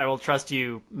will trust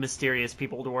you, mysterious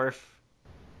people dwarf.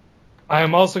 I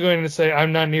am also going to say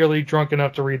I'm not nearly drunk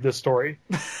enough to read this story.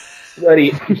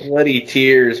 Bloody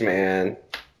tears, man.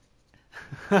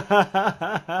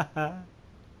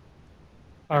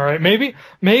 All right,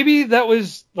 maybe that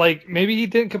was like, maybe he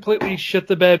didn't completely shit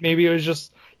the bed. Maybe it was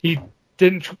just he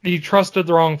trusted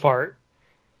the wrong fart.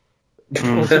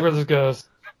 We'll see where this goes.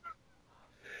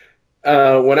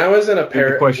 When I was in a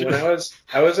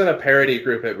I was in a parody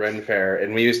group at Ren Fair,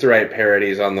 and we used to write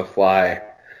parodies on the fly.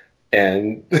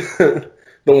 And the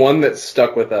one that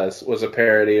stuck with us was a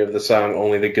parody of the song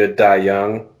 "Only the Good Die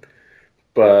Young,"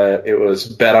 but it was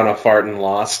bet on a fart and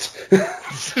lost.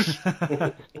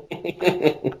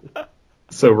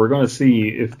 So we're going to see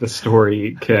if the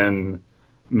story can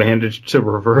manage to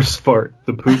reverse fart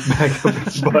the poop back up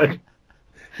its butt.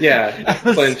 Yeah,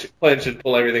 clench and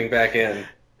pull everything back in.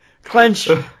 Clench,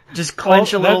 just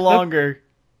clench a little longer.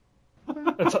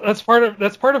 That's part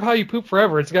of how you poop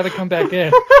forever. It's got to come back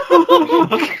in.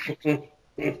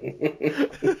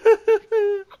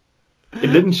 It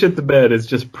didn't shit the bed. It's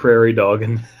just prairie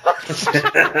dogging.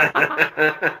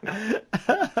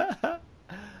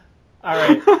 All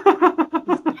right.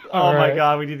 All my right.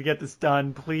 God, we need to get this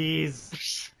done,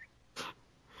 please.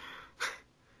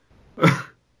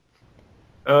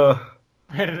 Oh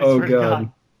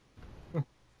God.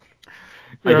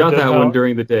 I got that one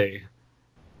during the day.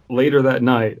 Later that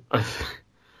night,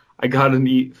 I got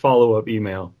a follow-up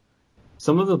email.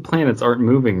 Some of the planets aren't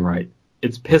moving right.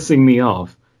 It's pissing me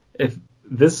off. If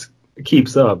this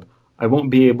keeps up, I won't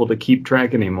be able to keep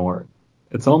track anymore.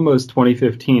 It's almost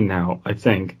 2015 now, I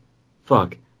think.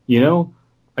 Fuck.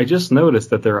 I just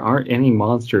noticed that there aren't any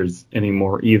monsters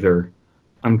anymore either.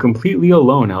 I'm completely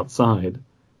alone outside.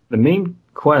 The main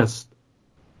quest,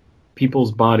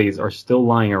 people's bodies are still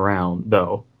lying around,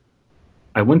 though.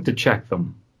 I went to check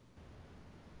them.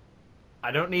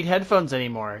 I don't need headphones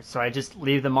anymore, so I just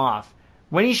leave them off.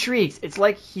 When he shrieks, it's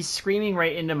like he's screaming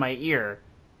right into my ear.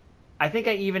 I think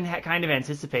I even kind of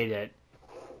anticipated it.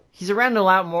 He's around a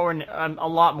lot more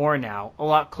now, a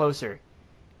lot closer.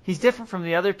 He's different from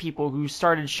the other people who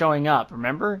started showing up,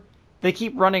 remember? They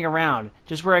keep running around,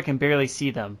 just where I can barely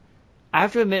see them. I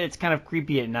have to admit it's kind of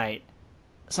creepy at night.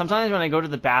 Sometimes when I go to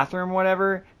the bathroom or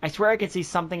whatever, I swear I can see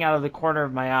something out of the corner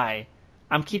of my eye.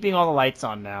 I'm keeping all the lights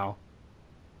on now.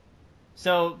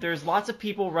 So there's lots of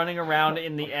people running around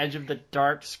in the edge of the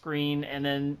dark screen, and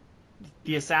then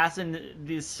the assassin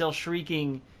is still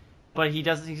shrieking, but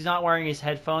he's not wearing his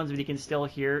headphones, but he can still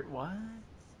hear. What?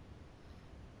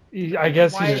 I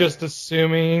guess he's just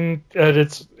assuming that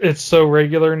it's so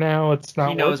regular now. It's not.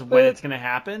 He knows when it's going to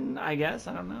happen. I guess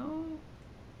I don't know.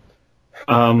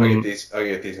 I'll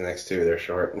get these next two. They're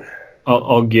short.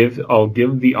 I'll give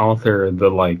the author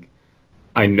the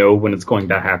I know when it's going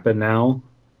to happen now,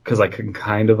 because I can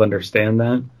kind of understand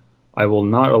that. I will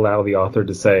not allow the author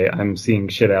to say I'm seeing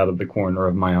shit out of the corner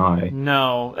of my eye.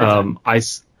 No. I'm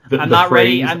not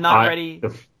ready. I'm not ready.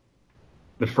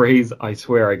 The phrase "I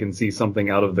swear I can see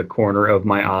something out of the corner of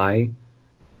my eye"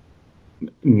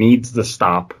 needs to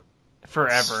stop.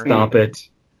 Forever. Stop it.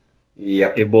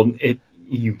 Yep.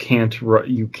 You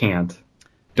can't.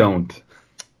 Don't.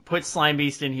 Put Slime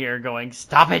Beast in here going,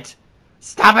 stop it!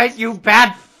 Stop it, you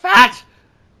bad fat!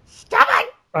 Stop it!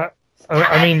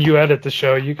 I mean, you edit the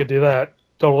show. You could do that.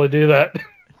 Totally do that.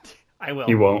 I will.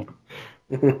 He won't.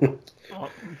 I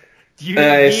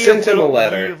sent him a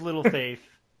letter. You have little faith.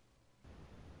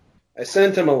 I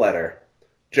sent him a letter,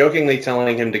 jokingly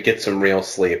telling him to get some real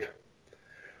sleep.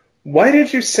 Why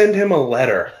did you send him a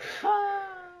letter?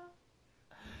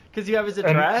 Because you have his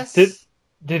address?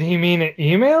 Did he mean an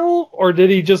email, or did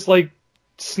he just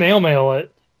snail mail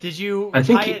it? Did you? I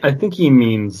think he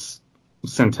means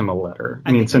sent him a letter.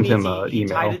 Sent him an email. He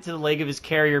tied it to the leg of his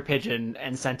carrier pigeon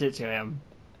and sent it to him.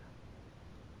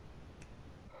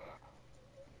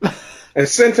 I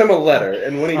sent him a letter,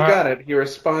 and when he got it, he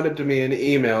responded to me in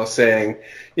email saying,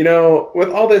 with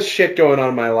all this shit going on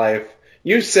in my life,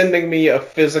 you sending me a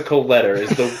physical letter is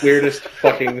the weirdest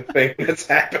fucking thing that's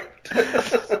happened.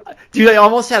 Dude, I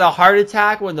almost had a heart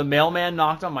attack when the mailman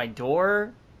knocked on my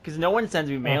door, because no one sends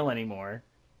me mail anymore.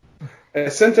 I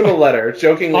sent him a letter,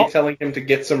 jokingly telling him to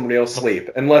get some real sleep,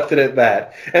 and left it at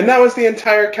that. And that was the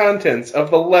entire contents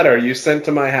of the letter you sent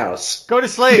to my house. Go to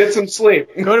sleep. Get some sleep.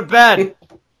 Go to bed.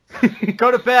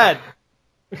 Go to bed.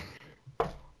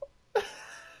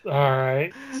 All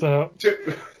right. So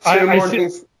Two I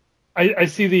mornings. I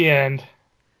see the end,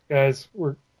 guys.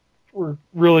 We're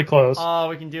really close. Oh,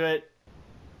 we can do it.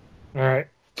 All right.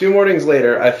 2 mornings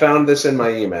later, I found this in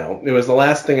my email. It was the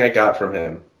last thing I got from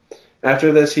him.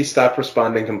 After this, he stopped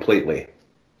responding completely.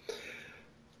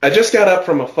 I just got up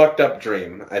from a fucked up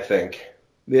dream, I think.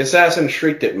 The assassin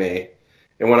shrieked at me,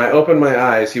 and when I opened my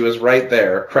eyes, he was right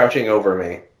there, crouching over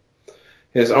me.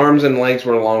 His arms and legs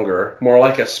were longer, more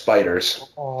like a spider's.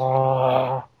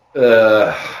 No,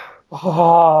 I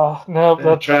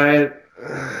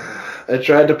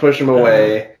tried to push him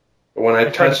away, but when I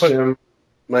touched him,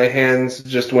 my hands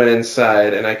just went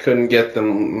inside, and I couldn't get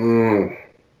them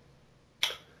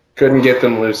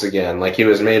loose again, like he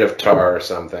was made of tar or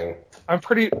something. I'm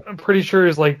pretty sure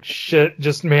his like shit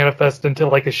just manifests into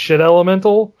like a shit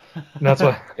elemental, and that's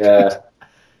what. Yeah.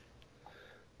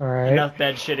 All right. Enough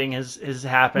bed shitting has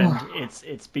happened.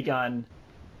 It's begun.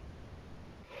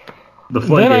 The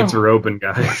floodgates are open,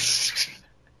 guys.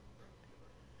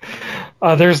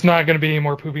 There's not going to be any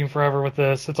more pooping forever with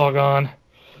this. It's all gone.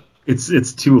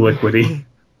 It's too liquidy.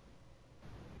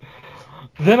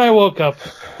 Then I woke up,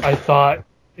 I thought,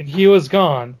 and he was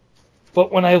gone.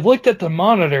 But when I looked at the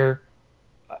monitor,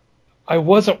 I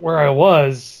wasn't where I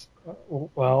was.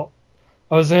 Well,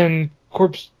 I was in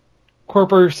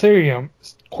Corpusarium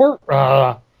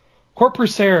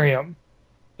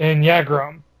in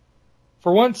Yagrum.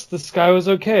 For once, the sky was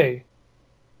okay.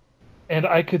 And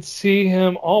I could see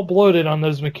him all bloated on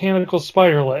those mechanical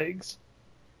spider legs.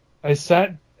 I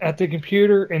sat at the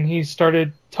computer and he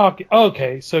started talking.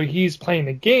 Okay, so he's playing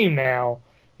the game now.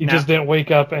 He just didn't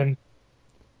wake up and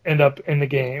end up in the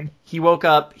game. He woke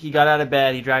up, he got out of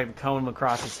bed, he dragged a comb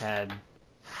across his head.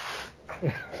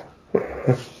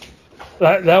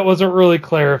 That wasn't really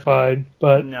clarified,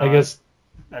 but No, I guess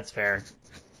that's fair.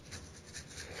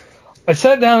 I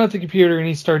sat down at the computer and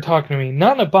he started talking to me.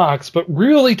 Not in a box, but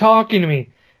really talking to me.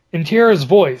 In Tara's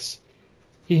voice.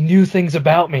 He knew things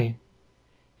about me.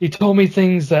 He told me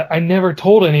things that I never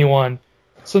told anyone.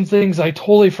 Some things I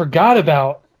totally forgot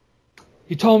about.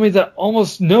 He told me that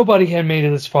almost nobody had made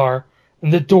it this far,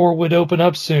 and the door would open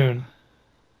up soon.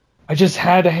 I just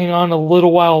had to hang on a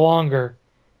little while longer.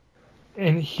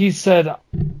 And he said,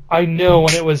 I know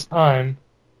when it was time.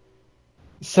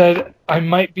 Said I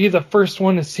might be the first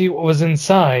one to see what was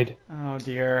inside. Oh,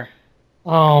 dear.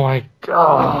 Oh, my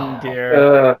God. Oh,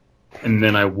 dear. And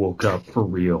then I woke up for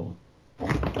real.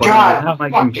 But God, I have my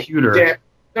computer.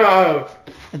 No.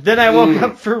 And then I woke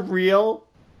up for real?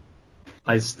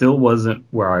 I still wasn't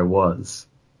where I was.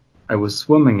 I was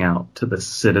swimming out to the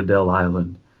Citadel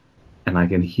Island, and I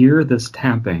can hear this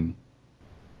tapping.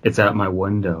 It's at my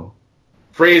window.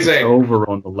 Freezing. It's over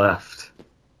on the left.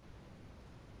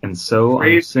 And so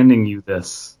I'm sending you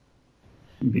this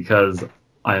because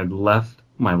I had left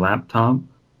my laptop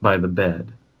by the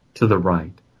bed to the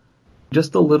right.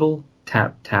 Just a little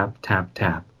tap, tap, tap,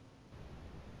 tap.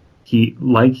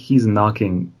 He's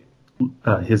knocking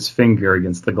his finger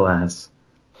against the glass.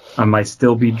 I might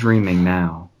still be dreaming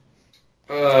now.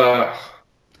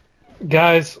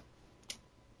 Guys,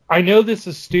 I know this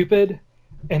is stupid,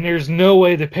 and there's no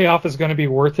way the payoff is going to be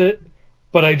worth it,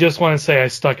 but I just want to say I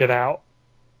stuck it out.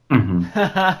 Mm-hmm.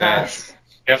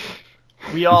 Yep.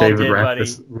 We all David, did, buddy.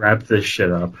 wrap this shit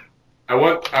up. I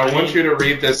want you to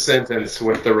read this sentence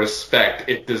with the respect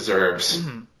it deserves.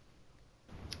 Mm-hmm.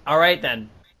 All right, then.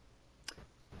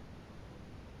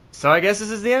 So I guess this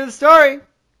is the end of the story.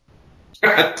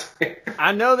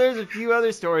 I know there's a few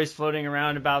other stories floating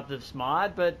around about this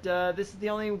mod, but this is the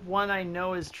only one I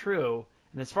know is true.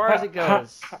 And as far as it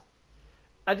goes,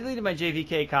 I deleted my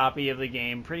JVK copy of the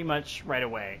game pretty much right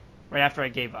away, right after I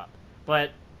gave up.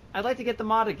 But I'd like to get the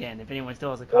mod again if anyone still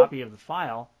has a copy of the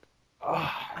file.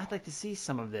 I'd like to see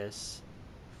some of this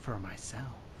for myself.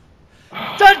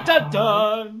 Dun dun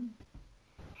dun!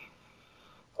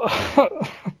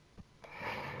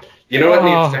 You know what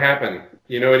needs to happen?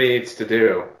 You know what he needs to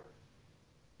do?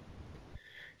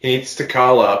 He needs to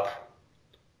call up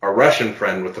a Russian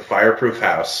friend with the fireproof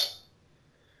house,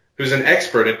 who's an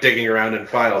expert at digging around in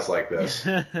files like this.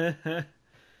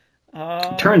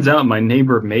 Turns out my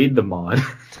neighbor made the mod.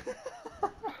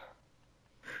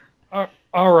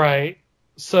 All right.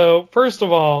 So first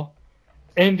of all,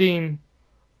 ending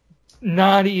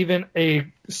not even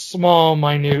a small,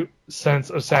 minute sense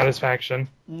of satisfaction.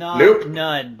 Nope.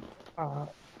 None.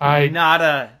 I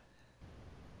Nada.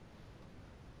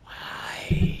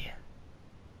 Why?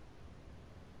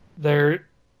 there.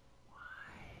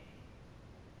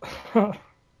 All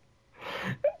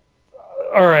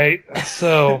right.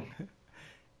 So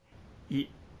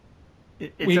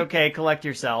It's okay. Collect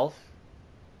yourself.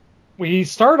 we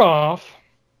start off.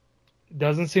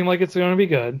 Doesn't seem like it's going to be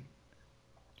good.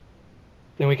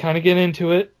 Then we kind of get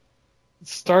into it.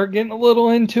 Start getting a little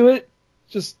into it.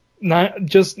 Just not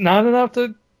enough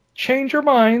to change our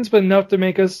minds, but enough to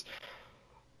make us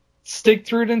stick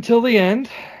through it until the end.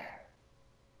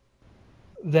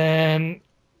 Then,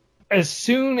 as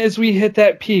soon as we hit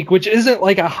that peak, which isn't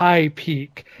like a high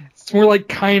peak, it's more like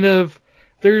kind of,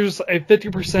 there's a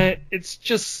 50%, it's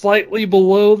just slightly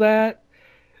below that.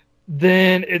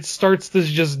 Then it starts this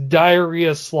just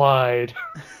diarrhea slide.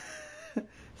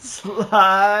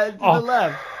 Slide to the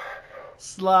left.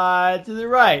 Slide to the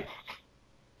right.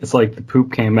 It's like the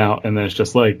poop came out, and then it's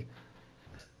just like,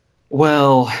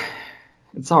 well,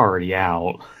 it's already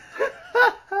out.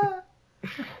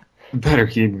 Better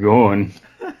keep going.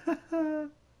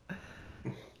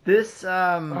 This,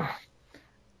 the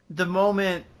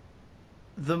moment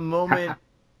the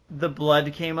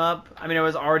blood came up, I mean, I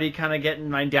was already kind of getting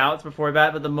my doubts before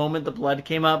that, but the moment the blood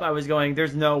came up, I was going,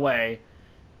 there's no way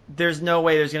there's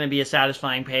going to be a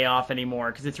satisfying payoff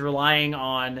anymore, because it's relying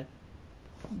on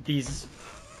these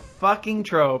fucking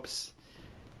tropes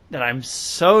that I'm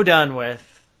so done with.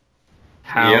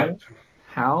 How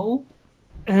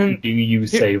do you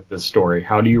save the story?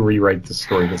 How do you rewrite the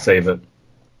story to save it?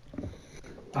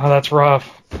 Oh, that's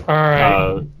rough. All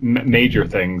right. Major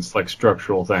things, like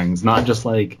structural things, not just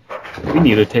like, we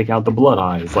need to take out the blood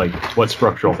eyes. Like, what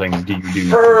structural things do you do?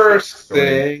 First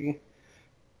thing,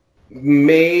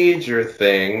 major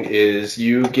thing, is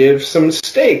you give some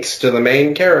stakes to the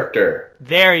main character.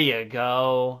 There you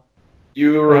go.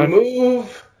 You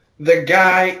remove the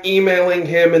guy emailing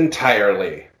him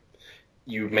entirely.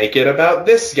 You make it about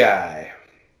this guy.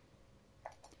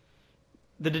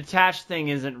 The detached thing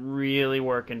isn't really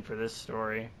working for this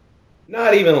story.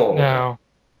 Not even a little. No,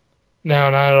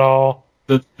 not at all.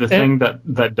 The thing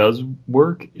that does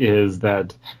work is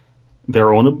that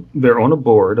they're on a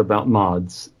board about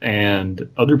mods, and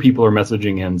other people are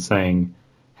messaging in saying,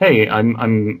 "Hey,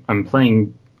 I'm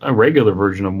playing a regular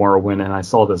version of Morrowind, and I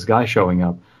saw this guy showing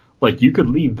up." Like, you could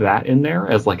leave that in there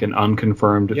as like an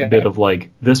unconfirmed bit of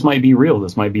like, this might be real,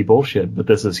 this might be bullshit, but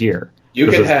this is here.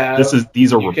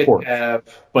 These are reports.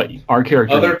 But our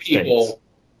character other people.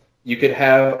 You could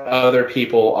have other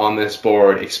people on this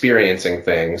board experiencing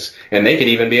things, and they could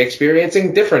even be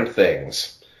experiencing different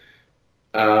things.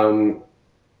 That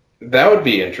would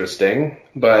be interesting,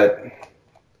 but...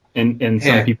 And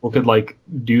some people could, like,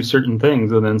 do certain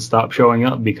things and then stop showing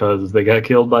up because they got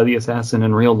killed by the assassin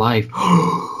in real life.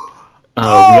 We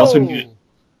also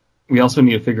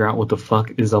need to figure out what the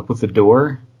fuck is up with the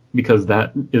door, because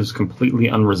that is completely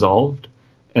unresolved.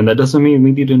 And that doesn't mean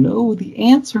we need to know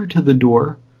the answer to the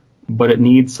door, but it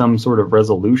needs some sort of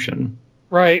resolution.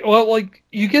 Right. Well, like,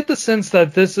 you get the sense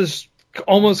that this is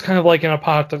almost kind of like an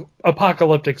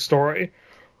apocalyptic story.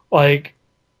 Like,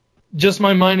 just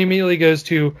my mind immediately goes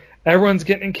to, everyone's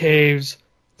getting in caves,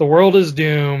 the world is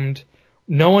doomed,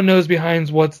 no one knows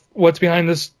what's behind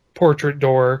this portrait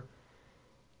door.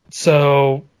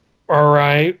 So,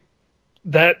 alright.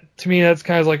 That, to me, that's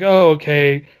kind of like, oh,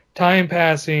 okay, time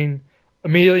passing,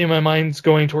 immediately my mind's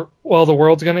going to, well, the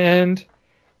world's going to end.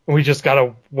 We just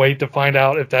gotta wait to find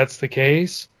out if that's the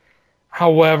case.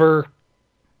 However,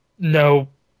 no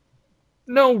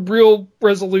real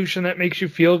resolution that makes you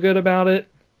feel good about it.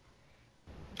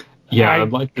 Yeah,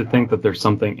 I'd like to think that there's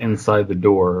something inside the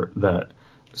door that...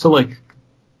 So, like,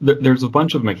 there's a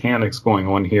bunch of mechanics going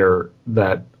on here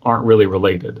that aren't really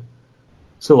related.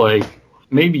 So, like,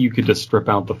 maybe you could just strip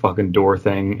out the fucking door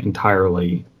thing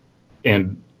entirely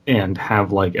and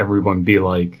have, like, everyone be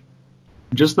like,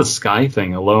 just the sky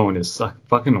thing alone is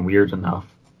fucking weird enough.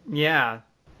 Yeah.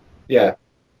 Yeah.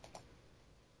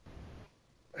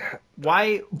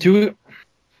 Why do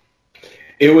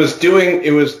it was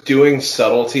doing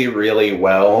subtlety really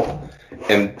well,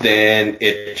 and then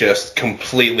it just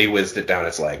completely whizzed it down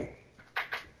its leg.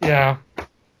 Yeah.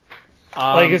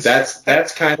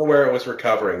 That's kind of where it was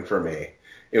recovering for me.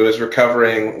 It was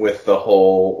recovering with the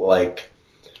whole, like,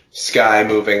 sky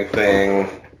moving thing.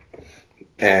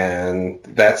 And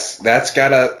that's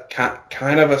got a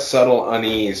kind of a subtle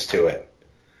unease to it.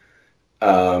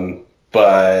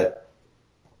 But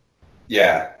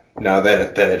yeah, No,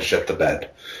 then it shit the bed.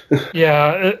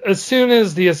 Yeah, as soon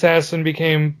as the assassin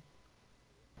became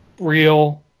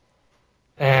real,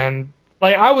 and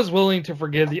like I was willing to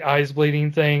forgive the eyes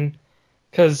bleeding thing,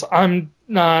 because I'm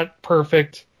not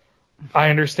perfect. I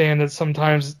understand that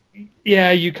sometimes,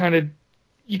 yeah, you kind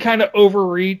of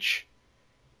overreach.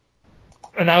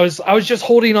 And I was just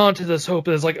holding on to this hope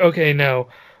that it's like, okay, no,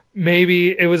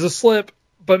 maybe it was a slip,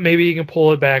 but maybe you can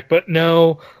pull it back. But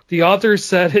no, the author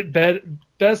said it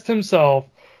best himself.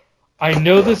 I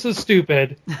know this is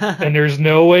stupid, and there's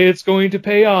no way it's going to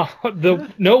pay off.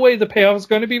 No way the payoff is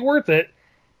going to be worth it.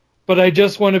 But I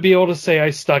just want to be able to say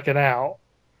I stuck it out.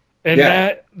 And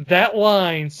that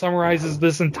line summarizes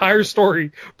this entire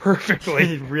story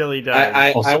perfectly. It really does.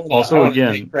 I Also, want to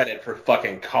again, take credit for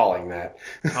fucking calling that.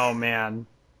 Oh, man.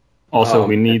 Also,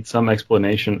 we need some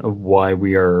explanation of why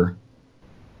we are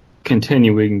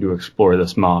continuing to explore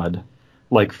this mod.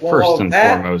 Like, first and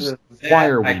foremost, why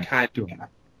are we doing that?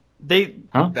 They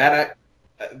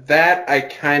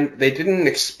didn't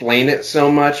explain it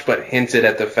so much, but hinted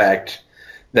at the fact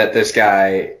that this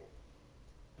guy,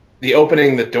 the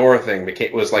opening the door thing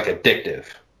was like addictive.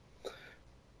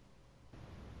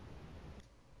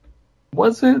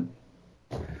 Was it?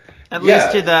 At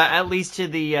least to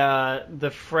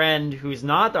the friend who's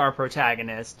not our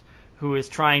protagonist, who is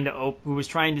trying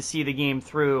to see the game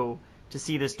through to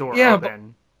see this door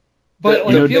open. But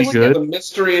the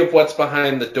mystery of what's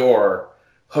behind the door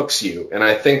hooks you, and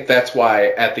I think that's why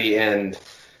at the end,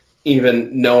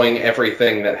 even knowing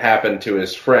everything that happened to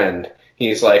his friend,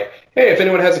 he's like, "Hey, if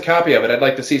anyone has a copy of it, I'd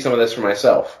like to see some of this for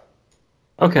myself."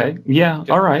 Okay, yeah,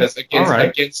 all right.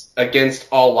 Because against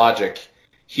all logic,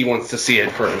 he wants to see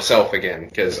it for himself again,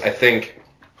 because I think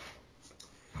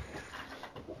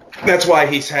that's why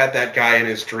he's had that guy in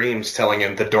his dreams telling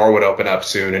him the door would open up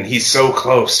soon, and he's so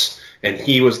close, and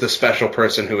he was the special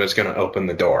person who was going to open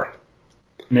the door.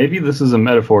 Maybe this is a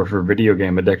metaphor for video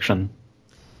game addiction.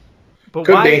 But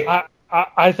Could why? be.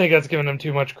 I think that's giving him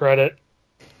too much credit.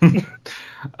 But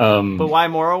why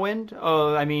Morrowind?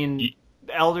 Oh, I mean,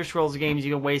 Elder Scrolls games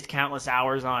you can waste countless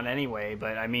hours on anyway.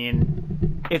 But I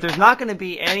mean, if there's not going to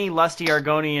be any lusty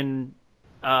Argonian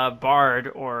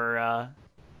bard or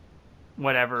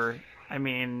whatever, I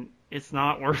mean, it's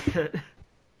not worth it.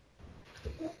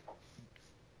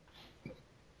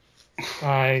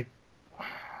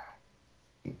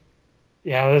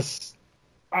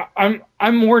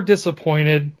 I'm more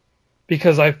disappointed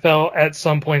because I felt at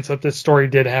some points that this story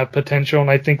did have potential,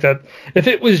 and I think that if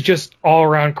it was just all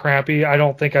around crappy, I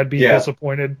don't think I'd be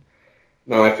disappointed.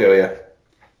 No, I feel you.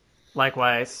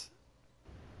 Likewise.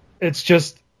 It's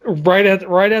just right at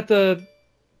the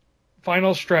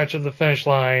final stretch of the finish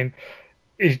line,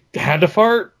 it had to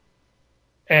fart,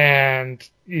 and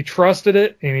you trusted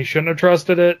it, and you shouldn't have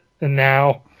trusted it, and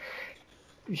now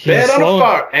he's bet on a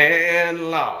fart and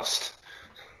lost.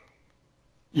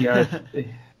 Yeah,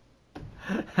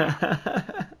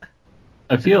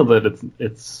 I feel that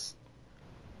it's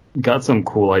got some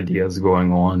cool ideas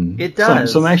going on. It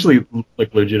does. Some actually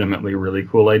like legitimately really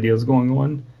cool ideas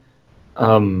going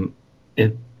on.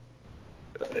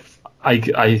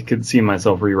 I could see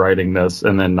myself rewriting this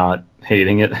and then not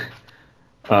hating it.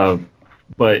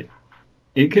 But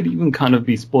it could even kind of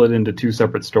be split into two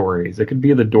separate stories. It could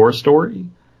be the door story,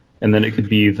 and then it could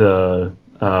be the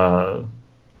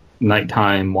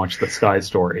nighttime watch the sky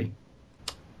story.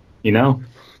 You know?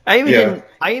 I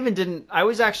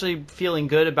was actually feeling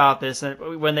good about this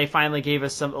when they finally gave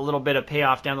us a little bit of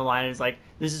payoff down the line. It's like,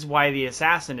 this is why the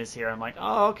assassin is here. I'm like,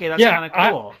 oh, okay, that's kind of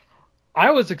cool.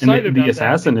 I was excited about that. The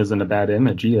assassin isn't a bad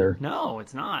image either. No,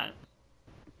 it's not.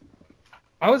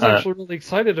 I was actually really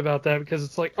excited about that because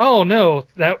it's like, oh no,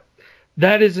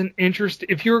 that is an interest.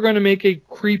 If you were going to make a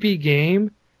creepy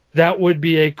game, that would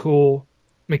be a cool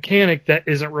mechanic that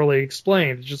isn't really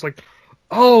explained. It's just like,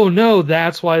 oh no,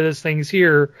 that's why this thing's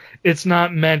here. It's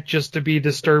not meant just to be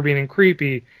disturbing and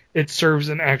creepy. It serves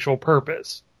an actual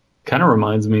purpose. Kind of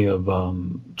reminds me of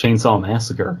Chainsaw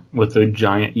Massacre with the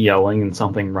giant yelling and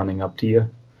something running up to you.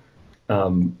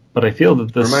 But I feel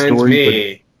that this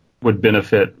story would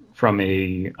benefit from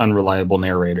a unreliable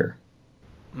narrator.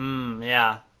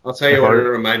 Yeah. I'll tell you what it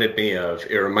reminded me of.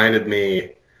 It reminded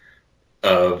me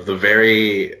of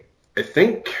I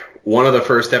think one of the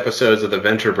first episodes of the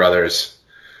Venture Brothers,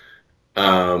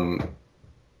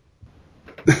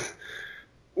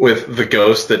 with the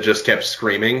ghost that just kept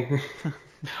screaming.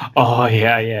 Oh,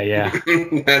 yeah.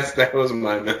 That was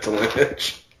my mental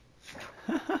image.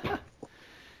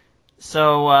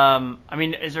 So, I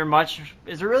mean, is there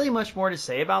really much more to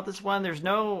say about this one? There's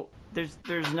no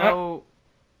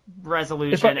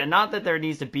resolution, and not that there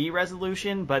needs to be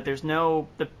resolution, but there's no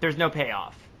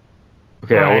payoff.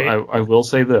 Okay, Right. I will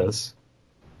say this.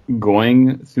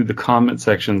 Going through the comment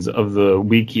sections of the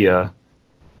Wikia,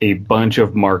 a bunch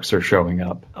of marks are showing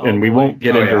up. Oh, and we boy. won't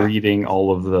get Oh, into yeah. reading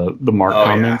all of the mark Oh, yeah.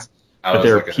 comments, I but was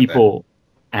there are looking at people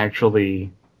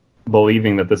actually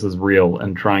believing that this is real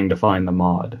and trying to find the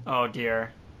mod. Oh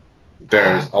dear.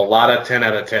 There's a lot of 10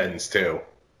 out of 10s, too.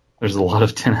 There's a lot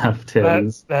of 10 out of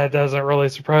 10s. That doesn't really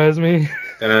surprise me.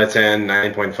 10 out of 10,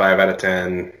 9.5 out of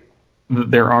 10.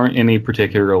 There aren't any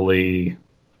particularly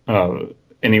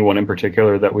anyone in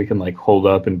particular that we can like hold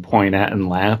up and point at and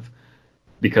laugh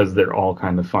because they're all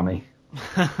kind of funny.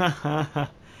 So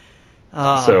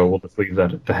we'll just leave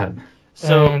that at that.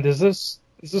 So And is this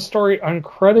story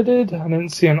uncredited? I didn't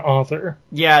see an author.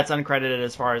 yeah, it's uncredited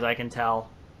as far as I can tell.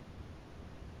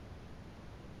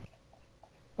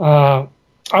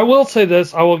 I will say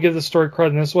this. I will give the story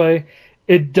credit in this way.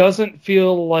 It doesn't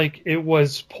feel like it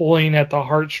was pulling at the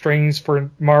heartstrings for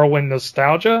Morrowind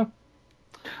nostalgia.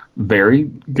 Very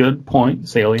good point,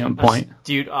 salient point.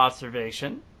 Astute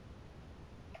observation.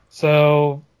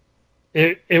 So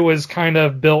it was kind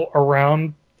of built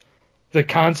around the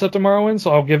concept of Morrowind,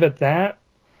 so I'll give it that.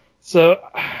 So,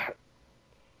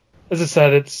 as I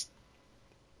said,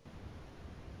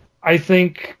 I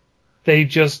think they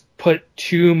just put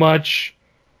too much.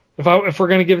 If we're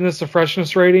going to give this a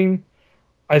freshness rating,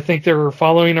 I think they were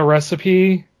following a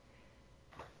recipe,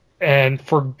 and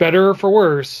for better or for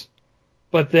worse.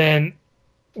 But then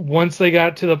once they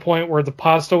got to the point where the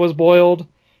pasta was boiled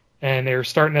and they were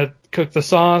starting to cook the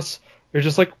sauce, they're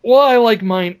just like, well, I like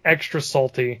mine extra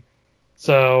salty.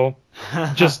 So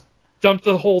just dump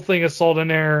the whole thing of salt in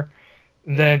there.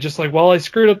 And then just like, well, I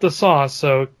screwed up the sauce,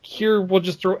 so here we'll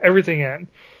just throw everything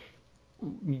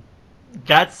in.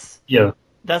 That's Yeah.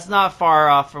 That's not far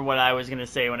off from what I was going to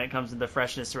say when it comes to the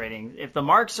freshness rating. If the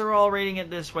marks are all rating it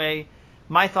this way,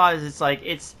 my thought is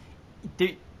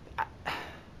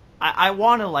I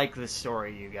want to like this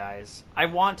story, you guys. I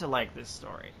want to like this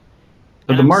story.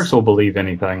 But the marks will believe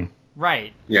anything.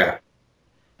 Right. Yeah.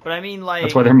 But I mean, like...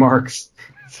 That's why they're marks.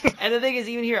 And the thing is,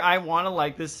 even here, I want to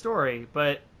like this story,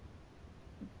 but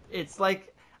it's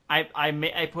like...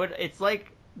 It's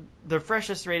like the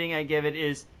freshest rating I give it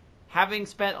is having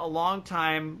spent a long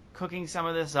time cooking some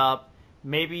of this up,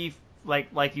 maybe,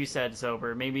 like you said,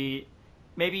 Sober, maybe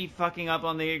fucking up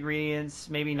on the ingredients,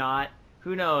 maybe not.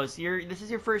 Who knows? This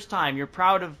is your first time. You're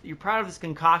proud of this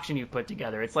concoction you've put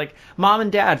together. It's like mom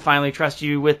and dad finally trust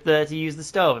you to use the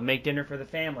stove and make dinner for the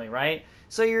family, right?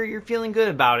 So you're feeling good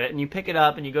about it, and you pick it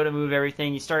up and you go to move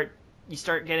everything. You start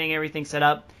getting everything set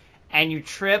up, and you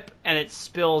trip and it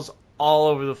spills all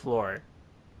over the floor.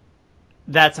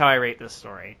 That's how I rate this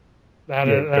story.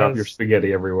 Drop your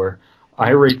spaghetti everywhere.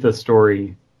 I rate this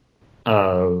story.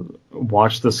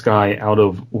 Watch the Sky out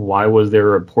of Why Was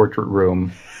There a Portrait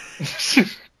Room?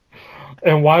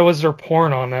 And why was there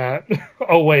porn on that?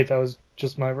 Oh wait, that was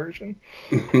just my version.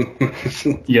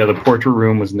 Yeah, the portrait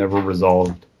room was never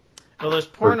resolved. Well, there's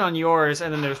porn on yours,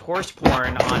 and then there's horse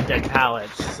porn on Dead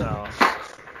Pallets. So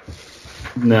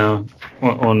No,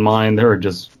 on mine there are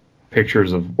just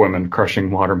pictures of women crushing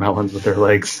watermelons with their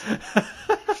legs.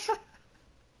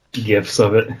 GIFs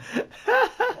of it.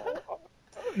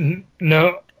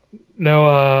 No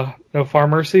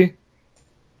pharmacy.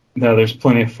 No, there's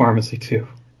plenty of pharmacy too.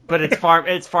 But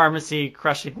it's pharmacy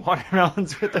crushing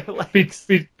watermelons with their legs.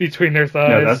 Between their thighs.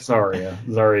 No, that's Zarya.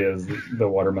 Zarya is the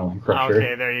watermelon crusher.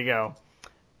 Okay, there you go.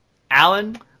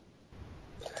 Alan?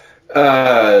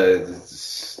 Okay.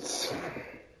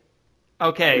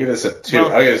 I'll give this a 2.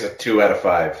 Well, I'll give this a 2 out of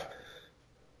 5.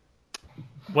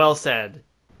 Well said.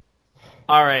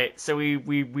 All right, so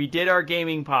we did our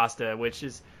gaming pasta, which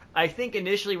is, I think,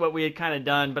 initially what we had kind of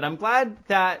done, but I'm glad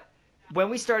that when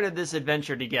we started this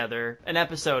adventure together an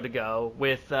episode ago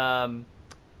with my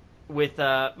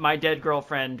dead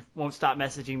girlfriend won't stop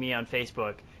messaging me on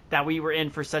Facebook, that we were in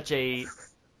for such a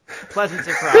pleasant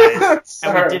surprise,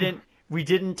 and we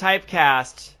didn't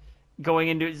typecast going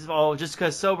into it. Oh, just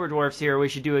because Sober Dwarf's here, we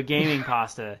should do a gaming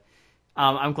pasta.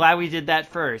 I'm glad we did that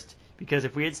first, because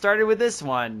if we had started with this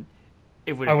one,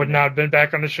 it would. I would not have been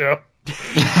back on the show.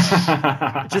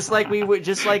 just like you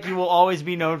will always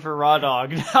be known for Raw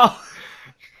Dog now.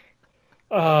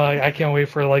 I can't wait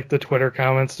for the Twitter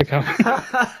comments to come.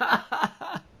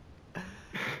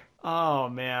 Oh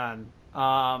man.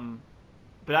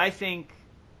 But I think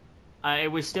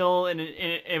it was still an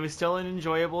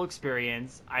enjoyable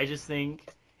experience. I just think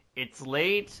it's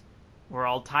late. We're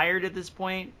all tired at this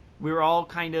point. We were all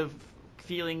kind of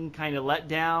feeling kind of let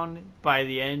down by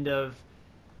the end of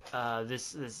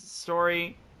this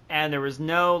story, and there was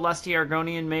no lusty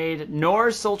Argonian maid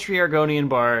nor sultry Argonian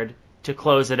bard to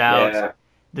close it out. Yeah.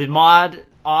 The mod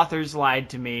authors lied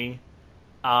to me.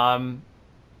 And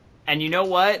you know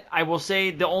what? I will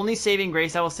say the only saving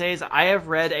grace I will say is I have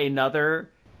read another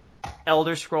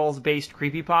Elder Scrolls based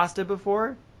creepypasta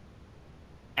before,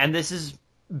 and this is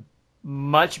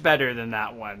much better than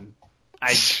that one.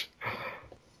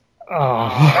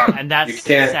 And that's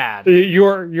sad.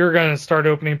 You're gonna start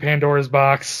opening Pandora's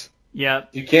box. Yep.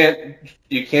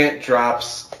 You can't drop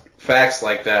facts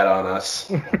like that on us.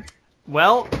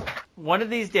 Well, one of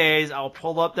these days I'll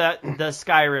pull up the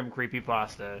Skyrim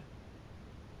creepypasta.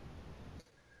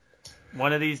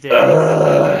 One of these days.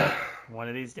 One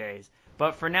of these days.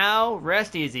 But for now,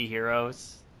 rest easy,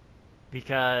 heroes,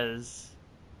 because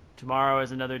tomorrow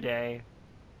is another day.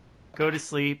 Go to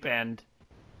sleep and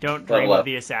don't dream of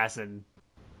the assassin,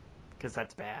 because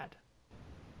that's bad.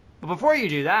 But before you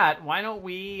do that, why don't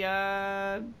we...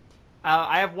 I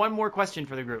have one more question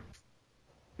for the group.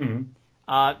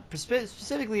 Mm-hmm.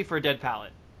 Specifically for Dead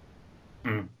Palette.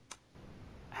 Mm.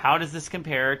 How does this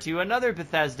compare to another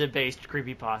Bethesda-based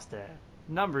creepypasta,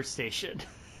 Number Station?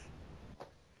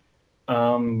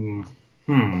 I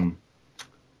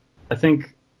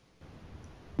think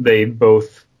they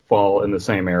both fall in the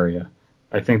same area.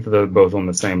 I think that they're both on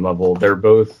the same level. They're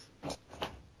both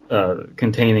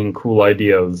containing cool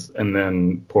ideas and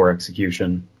then poor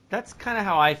execution. That's kind of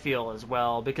how I feel as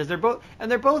well, because they're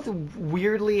both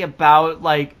weirdly about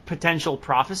like potential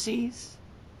prophecies.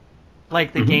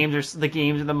 Like the games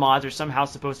and the mods are somehow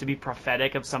supposed to be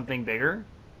prophetic of something bigger.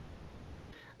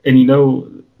 And you know,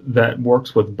 that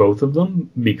works with both of them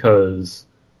because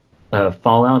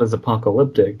Fallout is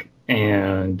apocalyptic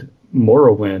and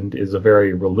Morrowind is a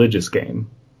very religious game.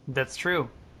 That's true.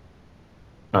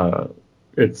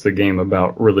 It's a game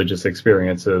about religious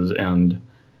experiences and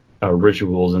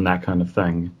rituals and that kind of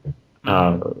thing.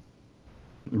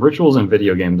 Rituals in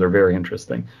video games are very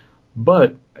interesting.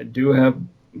 But I do have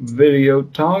video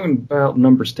talking about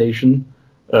Number Station.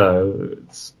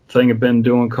 It's a thing I've been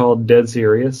doing called Dead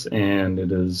Serious, and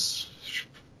it is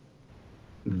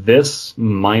this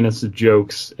minus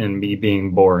jokes and me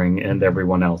being boring and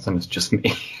everyone else, and it's just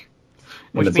me.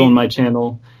 And it's on my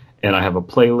channel, and I have a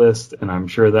playlist, and I'm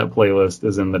sure that playlist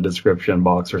is in the description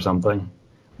box or something.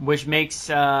 Which makes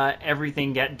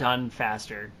everything get done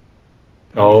faster.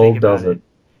 Oh, does it?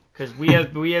 Because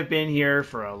we have been here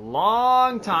for a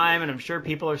long time, and I'm sure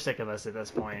people are sick of us at this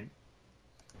point.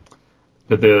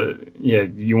 But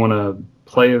you want to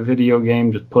play a video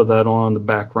game, just put that on in the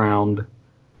background,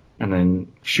 and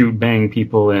then shoot bang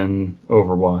people in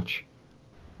Overwatch.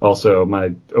 Also, my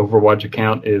Overwatch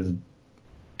account is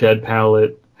Dead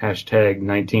Palette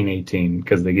 #1918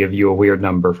 because they give you a weird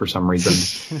number for some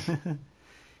reason.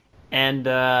 And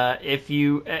if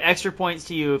you extra points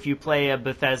to you if you play a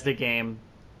Bethesda game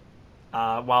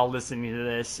while listening to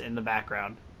this in the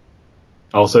background.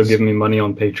 Also, give me money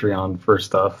on Patreon for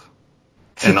stuff,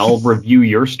 and I'll review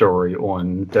your story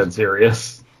on Dead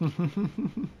Serious.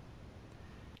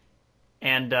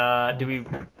 And do we,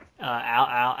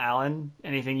 Alan,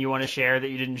 anything you want to share that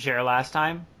you didn't share last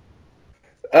time?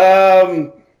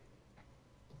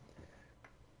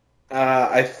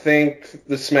 I think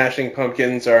the Smashing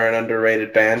Pumpkins are an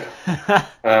underrated band.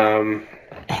 I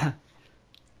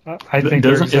think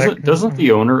doesn't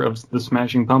the owner of the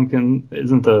Smashing Pumpkins,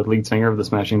 isn't the lead singer of the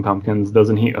Smashing Pumpkins,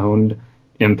 doesn't he own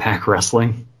Impact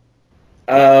Wrestling?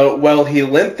 Well, he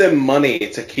lent them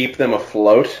money to keep them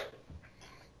afloat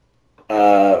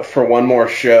for one more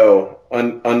show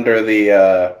under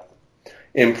the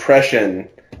impression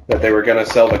that they were going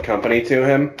to sell the company to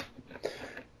him.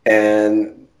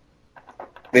 And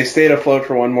they stayed afloat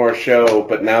for one more show,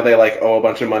 but now they owe a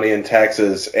bunch of money in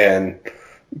taxes, and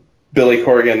Billy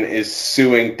Corgan is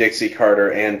suing Dixie Carter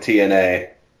and TNA.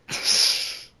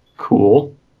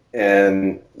 Cool.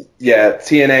 And yeah,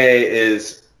 TNA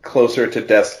is closer to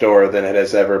death's door than it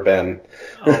has ever been.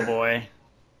 Oh boy.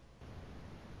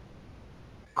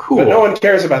 Cool. But no one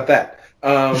cares about that.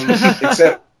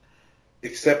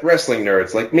 Except wrestling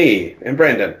nerds like me and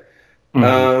Brandon.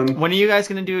 Mm-hmm. When are you guys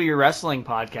going to do your wrestling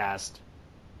podcast?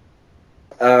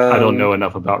 I don't know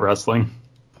enough about wrestling.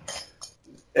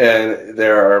 And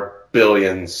there are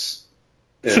billions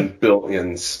and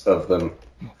billions of them.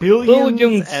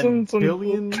 Billions and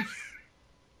billions?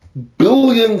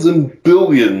 Billions and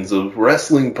billions of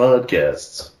wrestling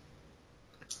podcasts.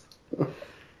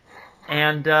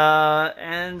 And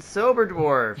Sober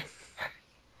Dwarf.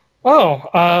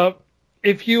 Oh,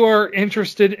 if you are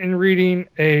interested in reading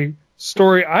a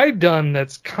story I've done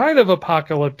that's kind of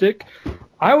apocalyptic,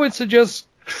 I would suggest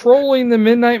trolling the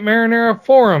Midnight Marinara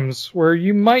forums, where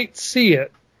you might see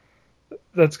it.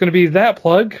 That's going to be that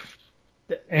plug.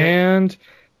 And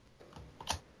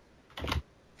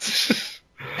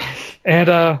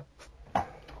And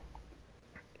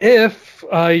if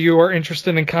you are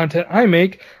interested in content I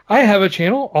make, I have a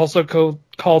channel also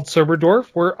called Sober Dwarf,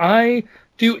 where I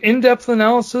do in-depth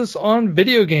analysis on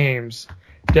video games.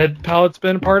 Dead Pallet's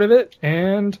been a part of it,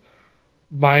 and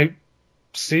might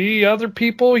see other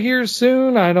people here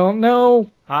soon. I don't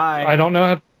know. Hi. I don't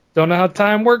know how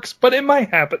time works, but it might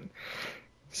happen.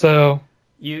 So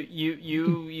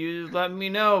you let me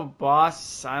know,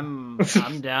 boss. I'm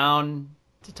down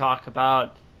to talk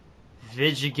about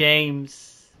video games.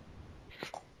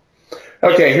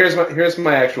 Okay, here's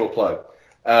my actual plug.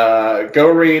 Go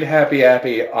read Happy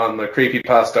Appy on the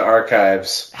Creepypasta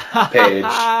Archives page.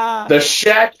 The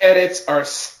Shack edits are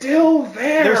still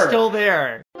there. They're still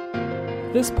there.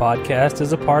 This podcast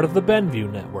is a part of the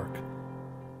Benview Network.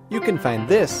 You can find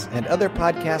this and other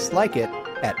podcasts like it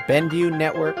at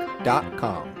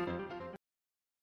BenviewNetwork.com.